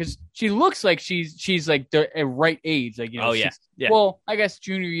confusing though, because she looks like she's like the right age, like yeah. Well, I guess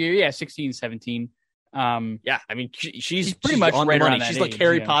junior year, 16, 17. I mean she's pretty much on right the money. around that She's age, like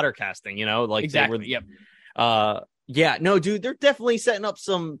Harry Potter casting, like exactly. Yep. No, dude, they're definitely setting up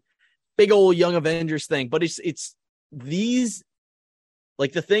some big old Young Avengers thing, but it's these,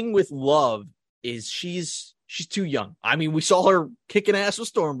 like, the thing with Love is she's too young. I mean, we saw her kicking ass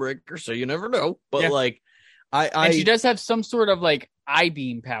with Stormbreaker, so you never know. But and she does have some sort of like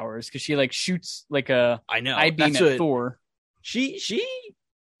I-beam powers because she like shoots like a I-beam at Thor. She's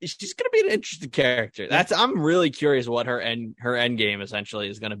gonna be an interesting character. I'm really curious what her end game essentially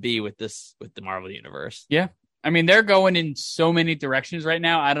is gonna be with the Marvel universe. Yeah, I mean they're going in so many directions right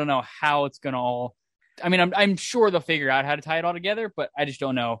now. I don't know how it's gonna all. I mean, I'm sure they'll figure out how to tie it all together, but I just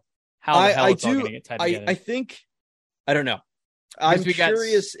don't know how the hell it's all going to get tied together. I think, I don't know. I'm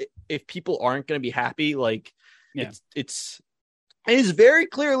curious if people aren't going to be happy. Like, it is very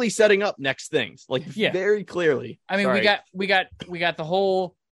clearly setting up next things. Like, very clearly. I mean, we got the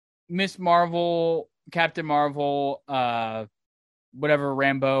whole Miss Marvel, Captain Marvel, whatever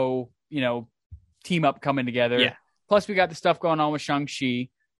Rambo, team up coming together. Yeah. Plus, we got the stuff going on with Shang-Chi.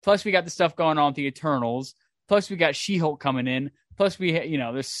 Plus, we got the stuff going on with the Eternals. Plus, we got She-Hulk coming in. Plus,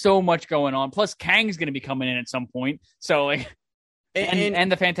 there's so much going on. Plus, Kang's going to be coming in at some point. So, like,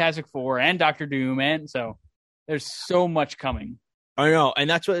 and the Fantastic Four and Doctor Doom, and so there's so much coming. I know, and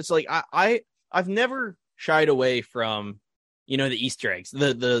that's what it's like. I've never shied away from, the Easter eggs,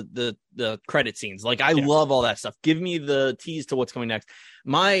 the credit scenes. Like, I love all that stuff. Give me the tease to what's coming next.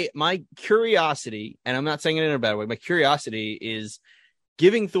 My curiosity, and I'm not saying it in a bad way. My curiosity is,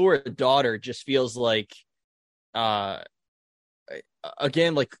 giving Thor a daughter just feels like, again,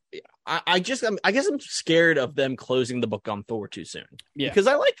 like I guess I'm scared of them closing the book on Thor too soon. Yeah, because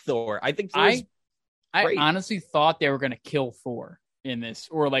I like Thor. I think Thor's I honestly thought they were going to kill Thor in this,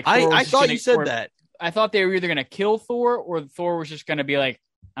 or like I thought you said that. I thought they were either going to kill Thor, or Thor was just going to be like,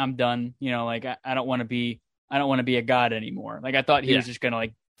 I'm done. Like I don't want to be a god anymore. Like I thought he was just going to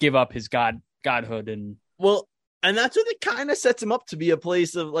like give up his godhood and And that's what it kind of sets him up to be a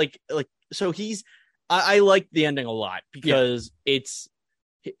place of like, so I like the ending a lot because it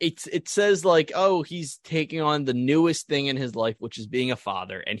says like, oh, he's taking on the newest thing in his life, which is being a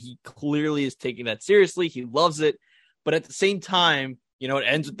father. And he clearly is taking that seriously. He loves it. But at the same time, it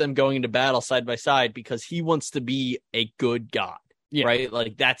ends with them going into battle side by side because he wants to be a good god, right?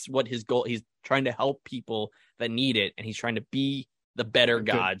 Like that's what his goal. He's trying to help people that need it. And he's trying to be the better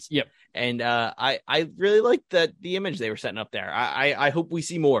gods. Yep. And I really like the image they were setting up there. I hope we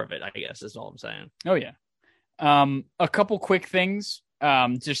see more of it, I guess is all I'm saying. Oh yeah. A couple quick things.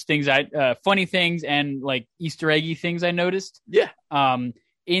 Just things funny things and like Easter eggy things I noticed. Yeah.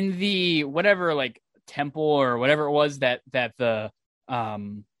 In the whatever like temple or whatever it was that the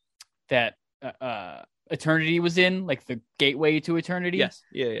Eternity was in, like the gateway to Eternity. Yes.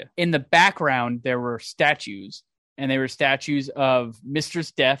 Yeah. In the background there were statues. And they were statues of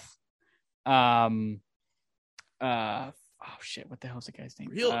Mistress Death. Oh shit! What the hell's the guy's name?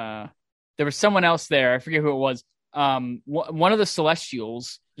 Really? There was someone else there. I forget who it was. One of the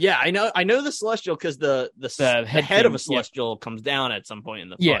Celestials. Yeah, I know the Celestial because the head of a Celestial comes down at some point in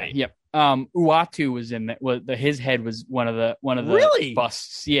the fight. Yep. Uatu was in that. His head was one of the really?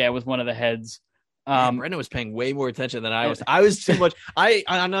 busts. Yeah, it was one of the heads. Brendan was paying way more attention than I was. I was too much. I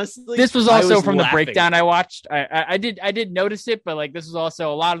honestly, this was also from the breakdown I watched. I did notice it, but like this was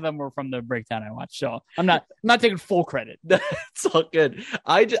also a lot of them were from the breakdown I watched. So I'm not taking full credit. It's all good.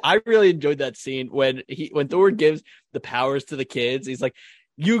 I really enjoyed that scene when Thor gives the powers to the kids. He's like,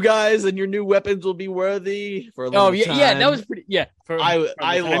 "You guys and your new weapons will be worthy for a long time." Yeah, that was pretty. Yeah,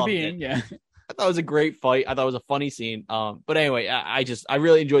 I loved it. Yeah. I thought it was a great fight. I thought it was a funny scene. But anyway, I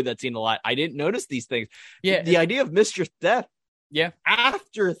really enjoyed that scene a lot. I didn't notice these things. Yeah. The idea of Mistress Death. Yeah.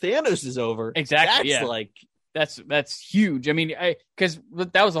 After Thanos is over. Exactly. That's huge. I mean, because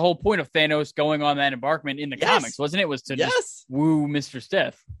that was the whole point of Thanos going on that embarkment in the comics, wasn't it? Was to just woo Mistress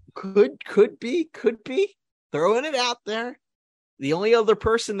Death. Could be. Throwing it out there. The only other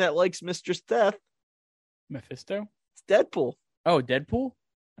person that likes Mistress Death. Mephisto? It's Deadpool. Oh, Deadpool?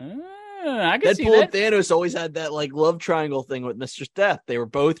 I can see Deadpool that. and Thanos always had that like love triangle thing with Mistress Death. They were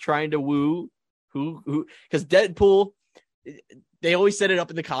both trying to woo who, because Deadpool, they always set it up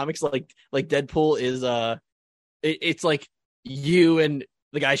in the comics like Deadpool is it's like you and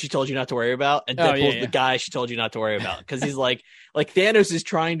the guy she told you not to worry about, and Deadpool's the guy she told you not to worry about, because he's like Thanos is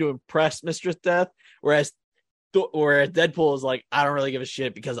trying to impress Mistress Death, whereas Deadpool is like, I don't really give a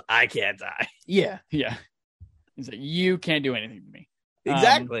shit because I can't die. Yeah. He's like, you can't do anything to me.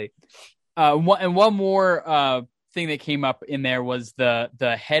 Exactly. One more thing that came up in there was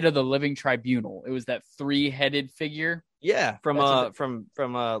the head of the Living Tribunal. It was that 3-headed figure. Yeah, from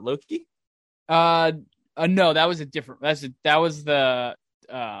Loki. No, that was a different. That was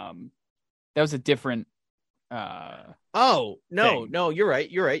a different. Oh no, you're right.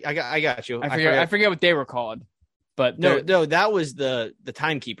 I got you. I forget what they were called, but no, that was the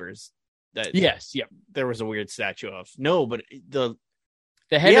timekeepers. That yes, yeah, there was a weird statue of. No, but the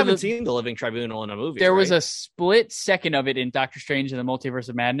head. We haven't seen the Living Tribunal in a movie. There was a split second of it in Doctor Strange and the Multiverse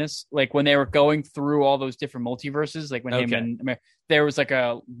of Madness, like when they were going through all those different multiverses. Like when there was like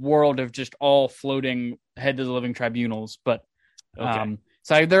a world of just all floating head of the Living Tribunals, but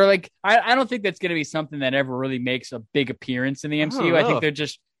so they're like, I don't think that's going to be something that ever really makes a big appearance in the MCU. I think they're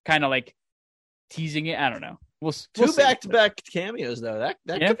just kind of like teasing it. I don't know. We'll Two back-to-back cameos though. That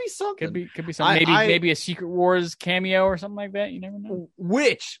could be something. Could be something. Maybe a Secret Wars cameo or something like that. You never know.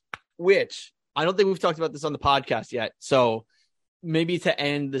 Which I don't think we've talked about this on the podcast yet. So maybe to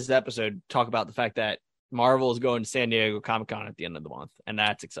end this episode, talk about the fact that Marvel is going to San Diego Comic-Con at the end of the month, and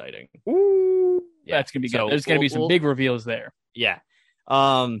that's exciting. Ooh, yeah. That's gonna be good. There's gonna be some big reveals there. Yeah.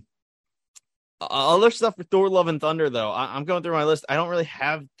 Other stuff for Thor: Love and Thunder, though. I'm going through my list. I don't really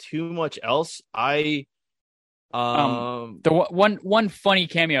have too much else. The one funny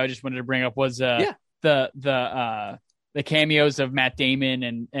cameo I just wanted to bring up was the cameos of Matt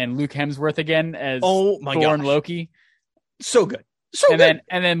Damon and Luke Hemsworth again as Thor and Loki. So good. And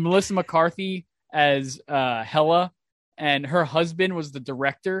then Melissa McCarthy as Hela, and her husband was the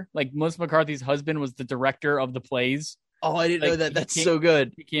director. Like Melissa McCarthy's husband was the director of the plays. Oh, I didn't know that. That's so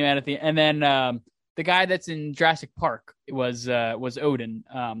good. He came out at the end. And then the guy that's in Jurassic Park was Odin,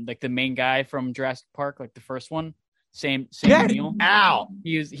 like the main guy from Jurassic Park, like the first one. Same Neil. Ow.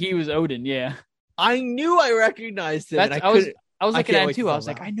 He was Odin. Yeah. I knew I recognized him. I was looking at him too. I was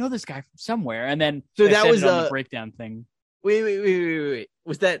like, I know this guy from somewhere. And then so that was the breakdown thing. Wait.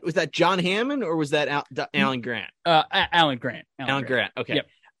 Was that John Hammond or was that Alan Grant? Alan Grant. Alan Grant. Okay.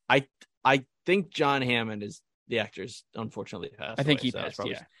 Yep. I think John Hammond is the actor's unfortunately passed. I think away, he passed.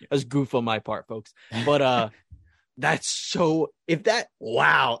 That was goof on my part, folks. But that's so.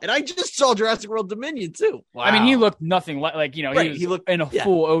 Wow! And I just saw Jurassic World Dominion too. Wow. I mean, he looked nothing like he looked in a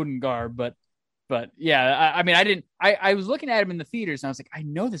full Odin garb, but yeah. I mean, I didn't. I was looking at him in the theaters and I was like, I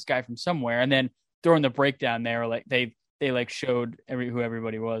know this guy from somewhere. And then during the breakdown, they were like they like showed who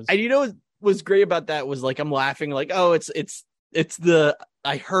everybody was. And you know what was great about that was like I'm laughing like, oh, it's the.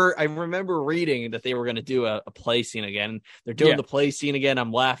 I remember reading that they were going to do a play scene again. They're doing the play scene again.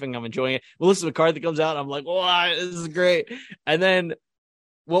 I'm laughing. I'm enjoying it. Melissa McCarthy comes out. I'm like, wow, this is great. And then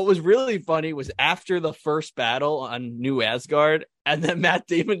what was really funny was after the first battle on New Asgard, and then Matt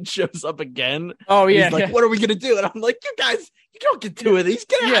Damon shows up again. Oh, yeah. He's like, what are we going to do? And I'm like, you guys, you don't get two of these.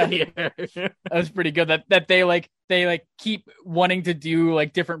 Get out of here. That was pretty good. That they keep wanting to do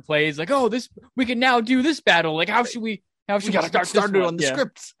like different plays. Like, oh, we can now do this battle. Like, how should we? How should we get started on the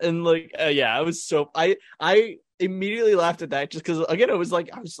scripts? And like, I was so I immediately laughed at that just because again I was like,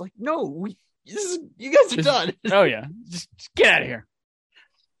 no, you guys are done. Oh yeah, just get out of here.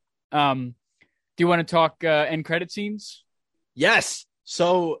 Do you want to talk end credit scenes? Yes.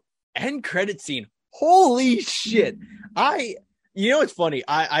 So end credit scene. Holy shit! You know what's funny?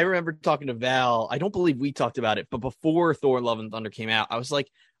 I remember talking to Val. I don't believe we talked about it, but before Thor: Love and Thunder came out, I was like,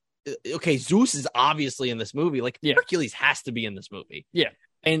 okay, Zeus is obviously in this movie. Like Hercules has to be in this movie. Yeah.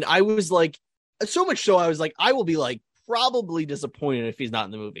 And I was like, so much so I was like, I will be like probably disappointed if he's not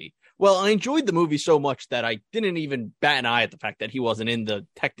in the movie. Well, I enjoyed the movie so much that I didn't even bat an eye at the fact that he wasn't in the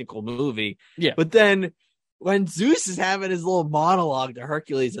technical movie. Yeah. But then when Zeus is having his little monologue to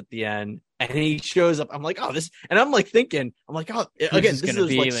Hercules at the end and he shows up, I'm like, oh, this, and I'm like thinking, I'm like, oh, again, this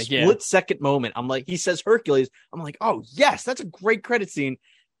is like split second moment. I'm like, he says Hercules. I'm like, oh yes, that's a great credit scene.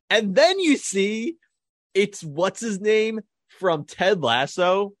 And then you see it's what's his name from Ted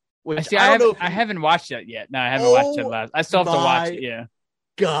Lasso. Which I haven't watched that yet. No, I haven't watched Ted Lasso. I still have to watch it. Yeah.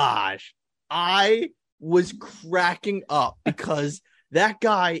 Gosh, I was cracking up because that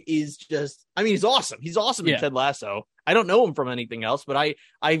guy is just. I mean, he's awesome. He's awesome in Ted Lasso. I don't know him from anything else, but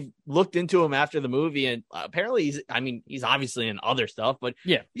I looked into him after the movie, and apparently he's obviously in other stuff, but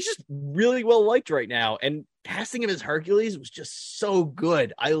he's just really well liked right now. And casting him as Hercules was just so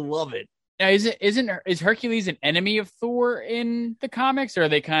good. I love it. Is Hercules an enemy of Thor in the comics, or are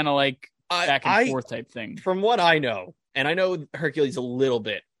they kind of like back and forth type thing? From what I know, and I know Hercules a little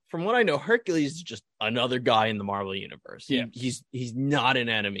bit. From what I know, Hercules is just another guy in the Marvel universe. Yeah, he's not an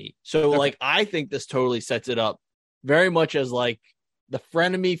enemy. So like, I think this totally sets it up very much as like the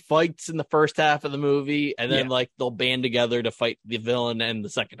frenemy fights in the first half of the movie, and then like they'll band together to fight the villain in the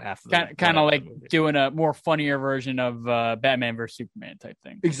second half of the kind of like doing a more funnier version of Batman versus Superman type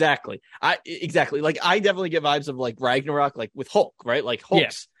thing. Exactly. Like I definitely get vibes of like Ragnarok, like with Hulk, right? Like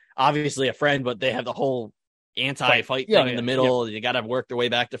Hulk's obviously a friend, but they have the whole anti-fight thing in the middle. You got to work their way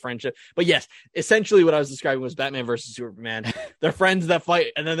back to friendship. But yes, essentially what I was describing was Batman versus Superman. They're friends that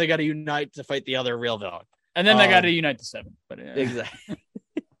fight, and then they got to unite to fight the other real villain. And then they got to unite the seven. But exactly.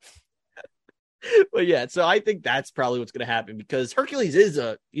 But yeah, so I think that's probably what's going to happen, because Hercules he's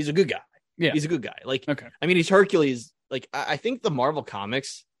a good guy. Yeah, he's a good guy. Like, I mean, he's Hercules. Like, I think the Marvel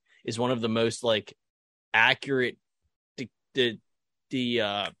Comics is one of the most like accurate the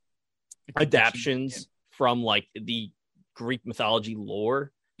adaptions from like the Greek mythology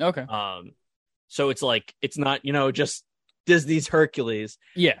lore. Okay. So it's like, it's not, just Disney's Hercules.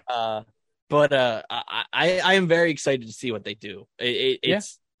 Yeah. But I am very excited to see what they do.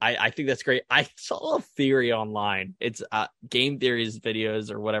 I think that's great. I saw a theory online. It's Game Theories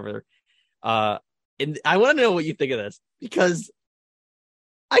videos or whatever. And I want to know what you think of this, because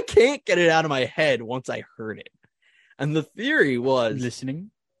I can't get it out of my head once I heard it. And the theory was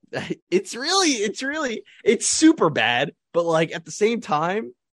listening. It's super bad, but like at the same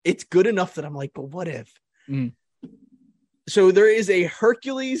time, it's good enough that I'm like, but what if? Mm. So there is a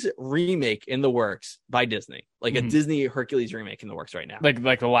Hercules remake in the works by Disney, like a Disney Hercules remake in the works right now,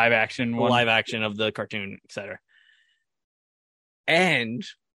 like the live action one, live action of the cartoon, etc. And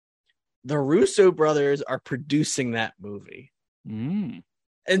the Russo brothers are producing that movie. Mm.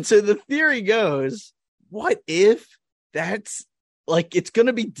 And so the theory goes, what if that's like, it's going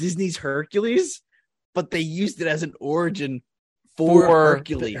to be Disney's Hercules, but they used it as an origin for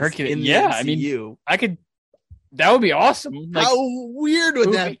Hercules. In the MCU. I mean, that would be awesome. Like, how weird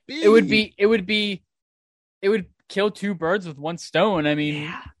would that be? It would kill two birds with one stone. I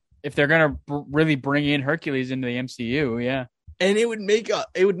mean, if they're going to really bring in Hercules into the MCU, yeah. And it would make a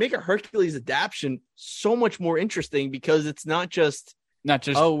Hercules adaptation so much more interesting, because it's not just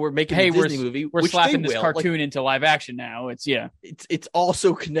we're making a Disney movie. We're slapping this cartoon into live action now. It's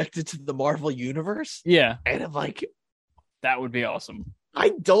also connected to the Marvel universe. Yeah. And I'm like, that would be awesome. I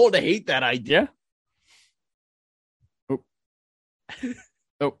don't hate that idea.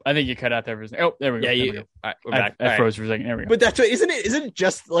 Oh, I think you cut out there for a second. Oh, there we go. Yeah, all right, we're back. I froze for a second. There we go. But that's what, isn't it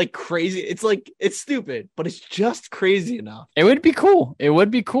just like crazy? It's like, it's stupid, but it's just crazy enough. It would be cool.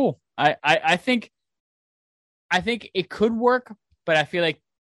 I think it could work, but I feel like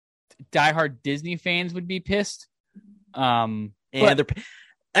diehard Disney fans would be pissed. And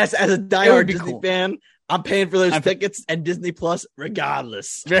as a diehard Disney fan, I'm paying for those tickets and Disney Plus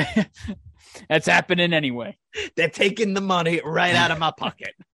regardless. That's happening anyway. They're taking the money right out of my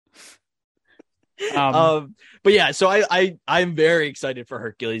pocket. But yeah, so I'm very excited for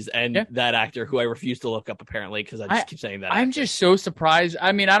Hercules and that actor who I refuse to look up, apparently, because I just keep saying that. I'm just so surprised.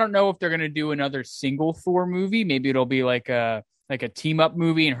 I mean, I don't know if they're going to do another single Thor movie. Maybe it'll be like a team up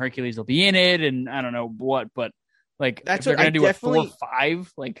movie and Hercules will be in it, and I don't know what, but like, that's what they're going to do a Thor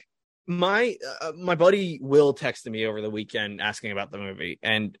 5. Like, my buddy Will texted me over the weekend asking about the movie,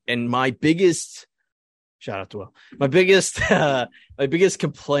 and my biggest shout out to Will. My biggest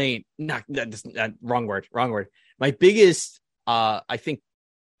complaint, wrong word. My biggest I think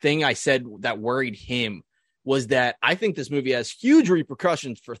thing I said that worried him was that I think this movie has huge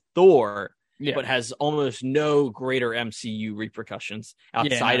repercussions for Thor, but has almost no greater MCU repercussions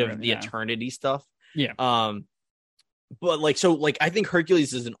outside of the Eternity stuff. Yeah. But I think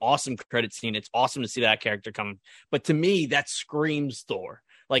Hercules is an awesome credit scene. It's awesome to see that character come. But to me, that screams Thor.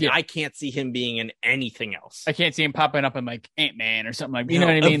 I can't see him being in anything else. I can't see him popping up in like Ant-Man or something like that. You know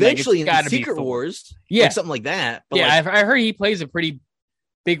what I mean? Eventually in Secret Wars. Something like that. But I heard he plays a pretty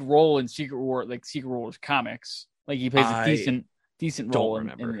big role in Secret Wars comics. Like, he plays a decent role in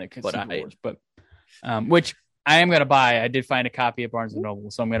the Secret Wars. But which I am going to buy. I did find a copy at Barnes & Noble,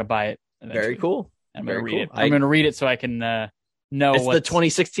 so I'm going to buy it eventually. Very cool. I'm going to read it. I'm going to read it so I can know it's the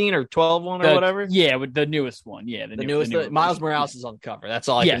 2016 or 12 one or whatever. Yeah, with the newest one. Yeah, the newest. Miles Morales is on the cover. That's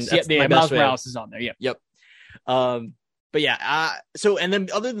all I can. Yeah, Miles Morales is on there. Yep. But yeah. So, and then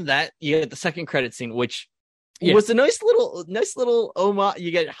other than that, you get the second credit scene, which was a nice little homage.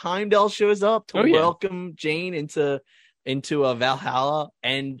 You get Heimdall shows up to welcome Jane into Valhalla,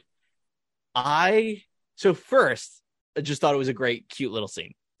 and first I just thought it was a great, cute little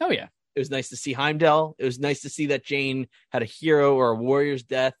scene. Oh yeah. It was nice to see Heimdall. It was nice to see that Jane had a hero or a warrior's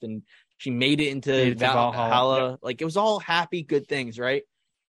death, and she made it into Valhalla. Yep. Like, it was all happy, good things, right?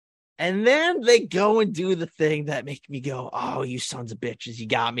 And then they go and do the thing that make me go, oh, you sons of bitches, you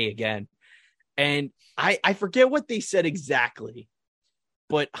got me again. And I forget what they said exactly,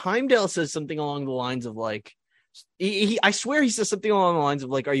 but Heimdall says something along the lines of like, I swear he says something along the lines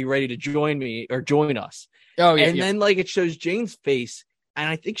of like, are you ready to join me or join us? Oh, yeah. And then like it shows Jane's face, and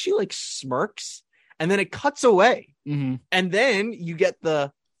I think she like smirks, and then it cuts away. Mm-hmm. And then you get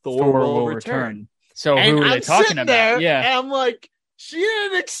the Thor will return. So and who are they talking about? There, yeah. And I'm like, she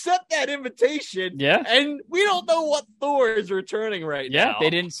didn't accept that invitation. Yeah. And we don't know what Thor is returning now. Yeah,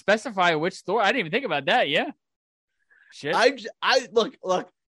 they didn't specify which Thor. I didn't even think about that. Yeah. Shit. I look,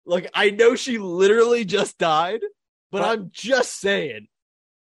 I know she literally just died, but I'm just saying.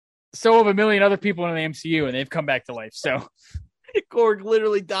 So have a million other people in the MCU, and they've come back to life. So Korg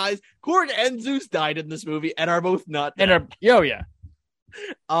literally dies. Korg and Zeus died in this movie and are both not dead. Yeah.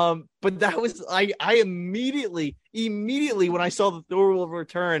 But that was I immediately when I saw the Thor will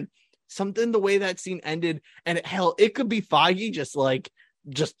return, something the way that scene ended, and hell, it could be Feige just a little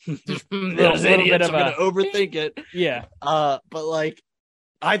bit of gonna overthink it. Yeah. But like,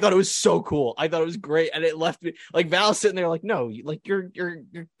 I thought it was so cool. I thought it was great, and it left me like Val's sitting there like, no, like you're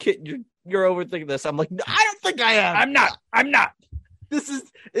overthinking this. I'm like, no, I don't think I am. I'm not. This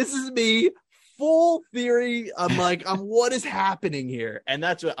is me. Full theory. I'm like, what is happening here? And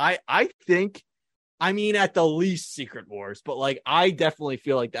that's what I think. I mean, at the least Secret Wars, but like, I definitely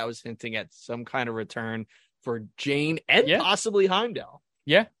feel like that was hinting at some kind of return for Jane and possibly Heimdall.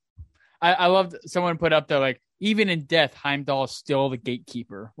 Yeah. I loved someone put up there, like, even in death, Heimdall is still the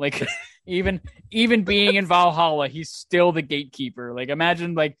gatekeeper. Like, even being in Valhalla, he's still the gatekeeper. Like,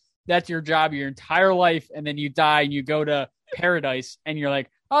 imagine like that's your job your entire life, and then you die and you go to paradise, and you're like,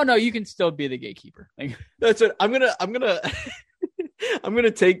 oh no, you can still be the gatekeeper. Like, that's what I'm gonna I'm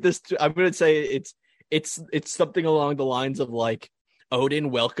gonna take this to, I'm gonna say it's something along the lines of like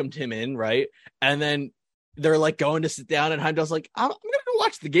Odin welcomed him in, right? And then they're like going to sit down, and Heimdall's like, I'm gonna go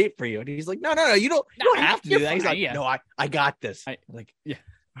watch the gate for you. And he's like, no, you don't have to do that. Fine. He's like, no, I got this. All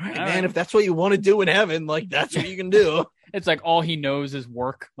right, man, if that's what you want to do in heaven, like that's what you can do. It's like all he knows is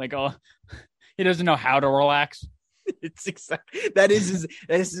work. Like he doesn't know how to relax. It's that is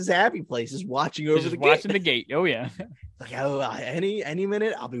his happy place, is watching over the gate. Watching the gate. Oh yeah. Like, any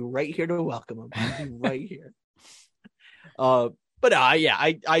minute, I'll be right here to welcome him. I'll be right here. But I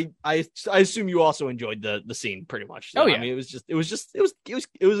assume you also enjoyed the scene pretty much. So, oh yeah. I mean, it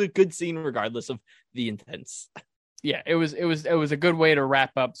was a good scene regardless of the intents. Yeah, it was a good way to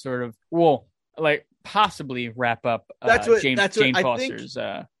wrap up, sort of. Well, like possibly wrap up. Jane Foster's.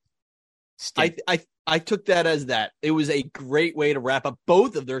 I took that as that. It was a great way to wrap up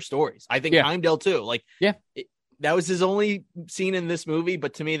both of their stories. I think Heimdall too. Like, that was his only scene in this movie,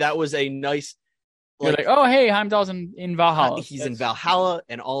 but to me that was a nice. Like, oh hey, Heimdall's in Valhalla. He's in Valhalla,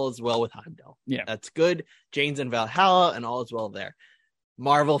 and all is well with Heimdall. Yeah, that's good. Jane's in Valhalla, and all is well there.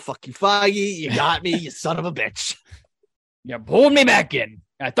 Marvel, fuck you, Feige. You got me, you son of a bitch. You pulled me back in.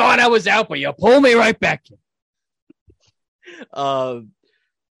 I thought I was out, but you pulled me right back in.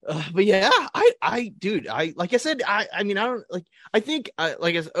 But yeah, I like I said, I mean, I don't like, I think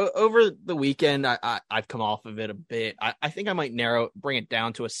over the weekend, I've come off of it a bit. I think I might bring it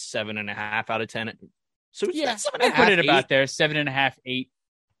down to a 7.5 out of 10. So yeah, I put it about there, 7.5, 8.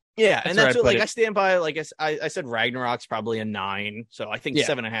 Yeah. That's what I stand by. Like I said, Ragnarok's probably a 9. So I think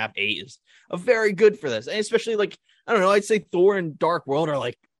 7.5, 8 is a very good for this. And especially like, I don't know, I'd say Thor and Dark World are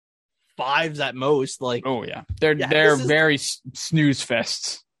like 5s at most. Like, oh yeah, they're very snooze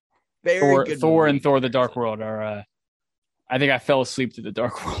fests. Very good Thor movie. And Thor: The Dark World are. I think I fell asleep to The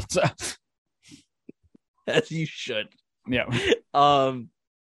Dark World. So. As you should. Yeah.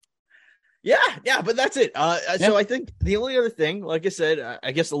 Yeah, but that's it. So I think the only other thing, like I said,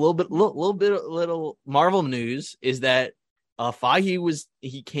 I guess a little Marvel news is that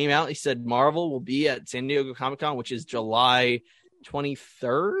Feige came out. He said Marvel will be at San Diego Comic-Con, which is July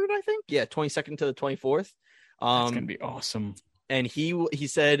 23rd, I think. Yeah, 22nd to the 24th. That's gonna be awesome. And he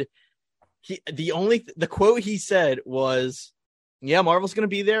said. The quote he said was, yeah, Marvel's going to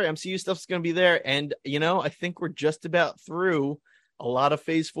be there. MCU stuff's going to be there. And, I think we're just about through a lot of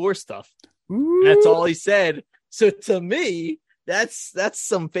phase 4 stuff. Ooh. That's all he said. So to me, that's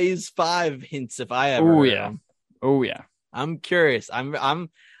some phase 5 hints if I ever. Oh yeah. Oh yeah. I'm curious.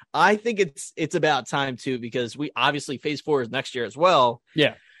 I think it's about time too, because we obviously phase 4 is next year as well.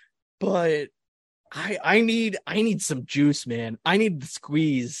 Yeah. But I need some juice, man. I need the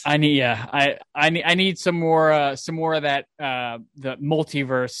squeeze. I need some more of that the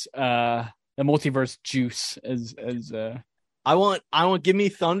multiverse juice as I want give me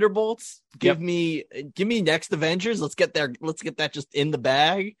Thunderbolts. Give me next Avengers. Let's get that just in the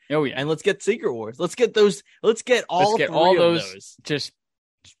bag. Oh yeah. And let's get Secret Wars. Let's get all those. Just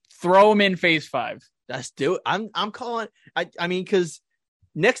throw them in phase 5. Let's do it. I'm calling I mean cuz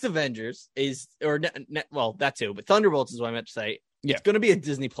next Avengers is that too, but Thunderbolts is what I meant to say. Yeah. It's going to be a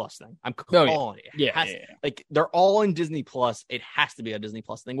Disney Plus thing. I'm calling it. Yeah, Like they're all in Disney Plus. It has to be a Disney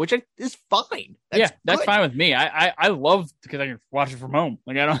Plus thing, which is fine. That's fine with me. I love because I can watch it from home.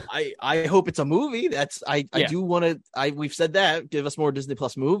 Like I hope it's a movie. I do want to. We've said that. Give us more Disney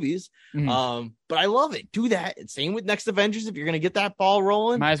Plus movies. Mm-hmm. But I love it. Do that. Same with next Avengers. If you're going to get that ball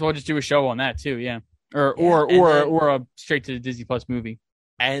rolling, might as well just do a show on that too. Yeah, or a straight to the Disney Plus movie.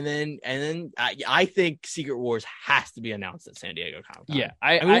 And then I think Secret Wars has to be announced at San Diego Comic-Con. Yeah,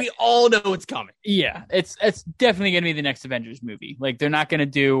 I mean, we all know it's coming. Yeah, it's definitely going to be the next Avengers movie. Like they're not going to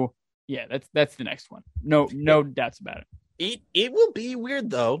do. Yeah, that's the next one. No doubts about it. It will be weird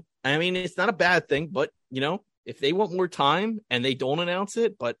though. I mean, it's not a bad thing, but if they want more time and they don't announce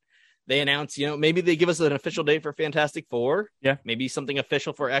it, but they announce, maybe they give us an official date for Fantastic Four. Yeah, maybe something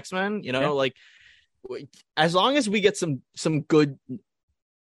official for X-Men. Like as long as we get some good,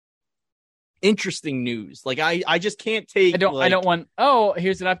 interesting news. Like I just can't take. I don't want. Oh,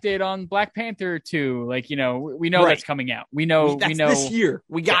 here's an update on Black Panther 2. Like we know that's coming out. We know this year.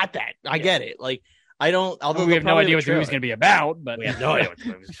 We got that. I get it. Like I don't. Although we have no idea what the movie's going to be about, but we have no idea what the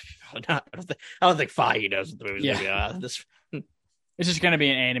movie's. I don't think Feige knows what the movie's going to be about. It's just going to be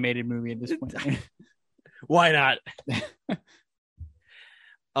an animated movie at this point. Why not?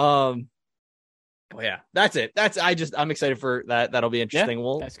 Oh yeah, that's it. I'm excited for that. That'll be interesting.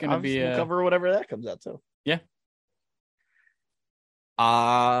 We'll cover whatever that comes out to. Yeah.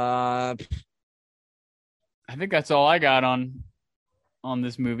 I think that's all I got on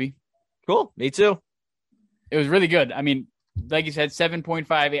this movie. Cool. Me too. It was really good. I mean, like you said,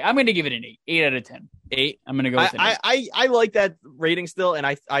 7.5. I'm going to give it an 8. 8 out of 10. 8. I'm going to go with an 8. I like that rating still, and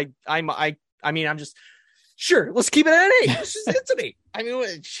I'm just sure. Let's keep it at an 8. It's an 8. I mean,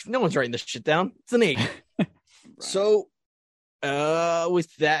 no one's writing this shit down. It's an 8. Right. So,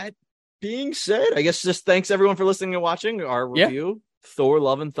 with that being said, I guess just thanks everyone for listening and watching our review. Thor: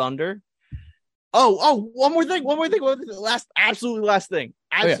 Love and Thunder. Oh, one more thing. Absolutely last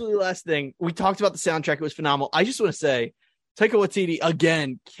thing. We talked about the soundtrack. It was phenomenal. I just want to say, Taika Waititi,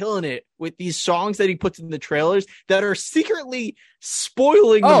 again, killing it with these songs that he puts in the trailers that are secretly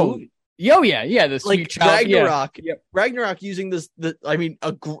spoiling the movie. Yo, yeah, the sweet child. Ragnarok. Yeah. Yep. Ragnarok using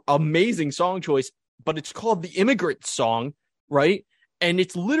amazing song choice, but it's called the Immigrant Song, right? And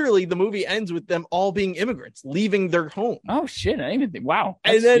it's literally the movie ends with them all being immigrants, leaving their home. Oh shit! I didn't even think. Wow.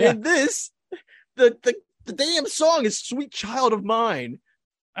 And then in this, the damn song is "Sweet Child of Mine."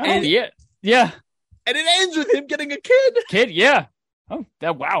 Oh yeah. And it ends with him getting a kid. Yeah. Oh,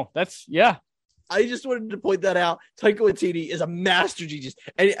 that's I just wanted to point that out. Taika Waititi is a master genius.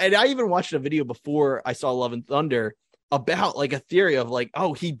 And I even watched a video before I saw Love and Thunder about like a theory of like,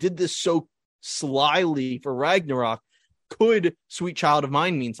 oh, he did this so slyly for Ragnarok. Could Sweet Child of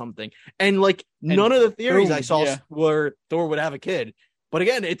Mine mean something? And like none of the theories I saw were Thor would have a kid. But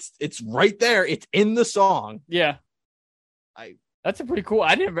again, it's right there. It's in the song. Yeah. That's a pretty cool.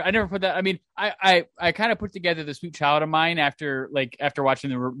 I never put that. I mean, I kind of put together the Sweet Child of Mine after watching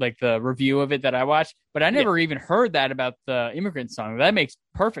the review of it that I watched, but I never even heard that about the Immigrant Song. That makes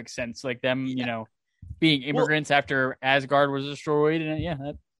perfect sense. Like them, being immigrants after Asgard was destroyed, and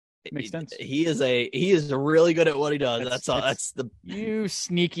that makes sense. He is really good at what he does. You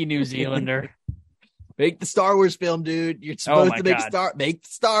sneaky New Zealander. Make the Star Wars film, dude. You're supposed to make the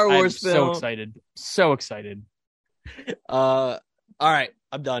Star Wars film. So excited. All right,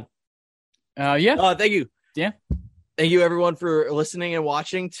 I'm done. Yeah. Thank you. Yeah. Thank you, everyone, for listening and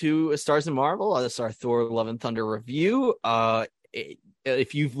watching to Stars and Marvel. This is our Thor: Love and Thunder review.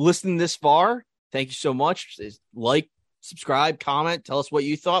 If you've listened this far, thank you so much. Like, subscribe, comment, tell us what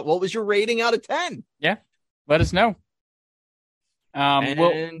you thought. What was your rating out of 10? Yeah, let us know.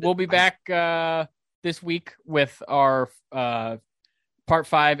 We'll be back this week with our part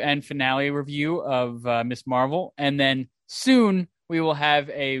 5 and finale review of Miss Marvel, and then soon we will have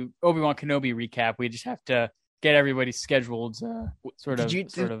a Obi-Wan Kenobi recap. We just have to get everybody scheduled.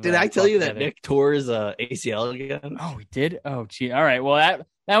 Did I tell you that Nick tore his ACL again? Oh, he did. Oh, gee. All right. Well,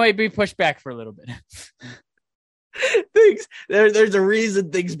 that might be pushed back for a little bit. things there's a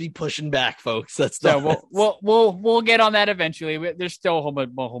reason things be pushing back, folks. That's so we'll get on that eventually. There's still a whole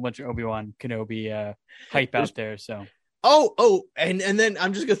bunch of Obi-Wan Kenobi hype out there. So and then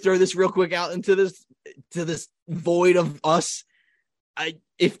I'm just gonna throw this real quick out into this void of us.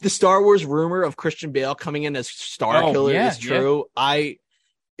 If the Star Wars rumor of Christian Bale coming in as Star Killer is true,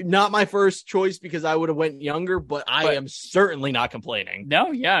 not my first choice because I would have went younger, but I am certainly not complaining.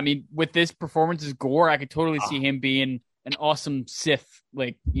 No, yeah. I mean, with this performance as Gore, I could totally see him being an awesome Sith,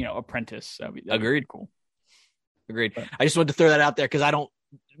 apprentice. Agreed. Cool. Agreed. I just wanted to throw that out there because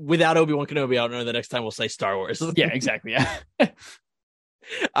without Obi-Wan Kenobi, I don't know the next time we'll say Star Wars. Yeah, exactly. Yeah. All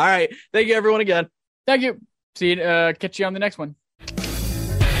right. Thank you, everyone, again. Thank you. See you. Catch you on the next one.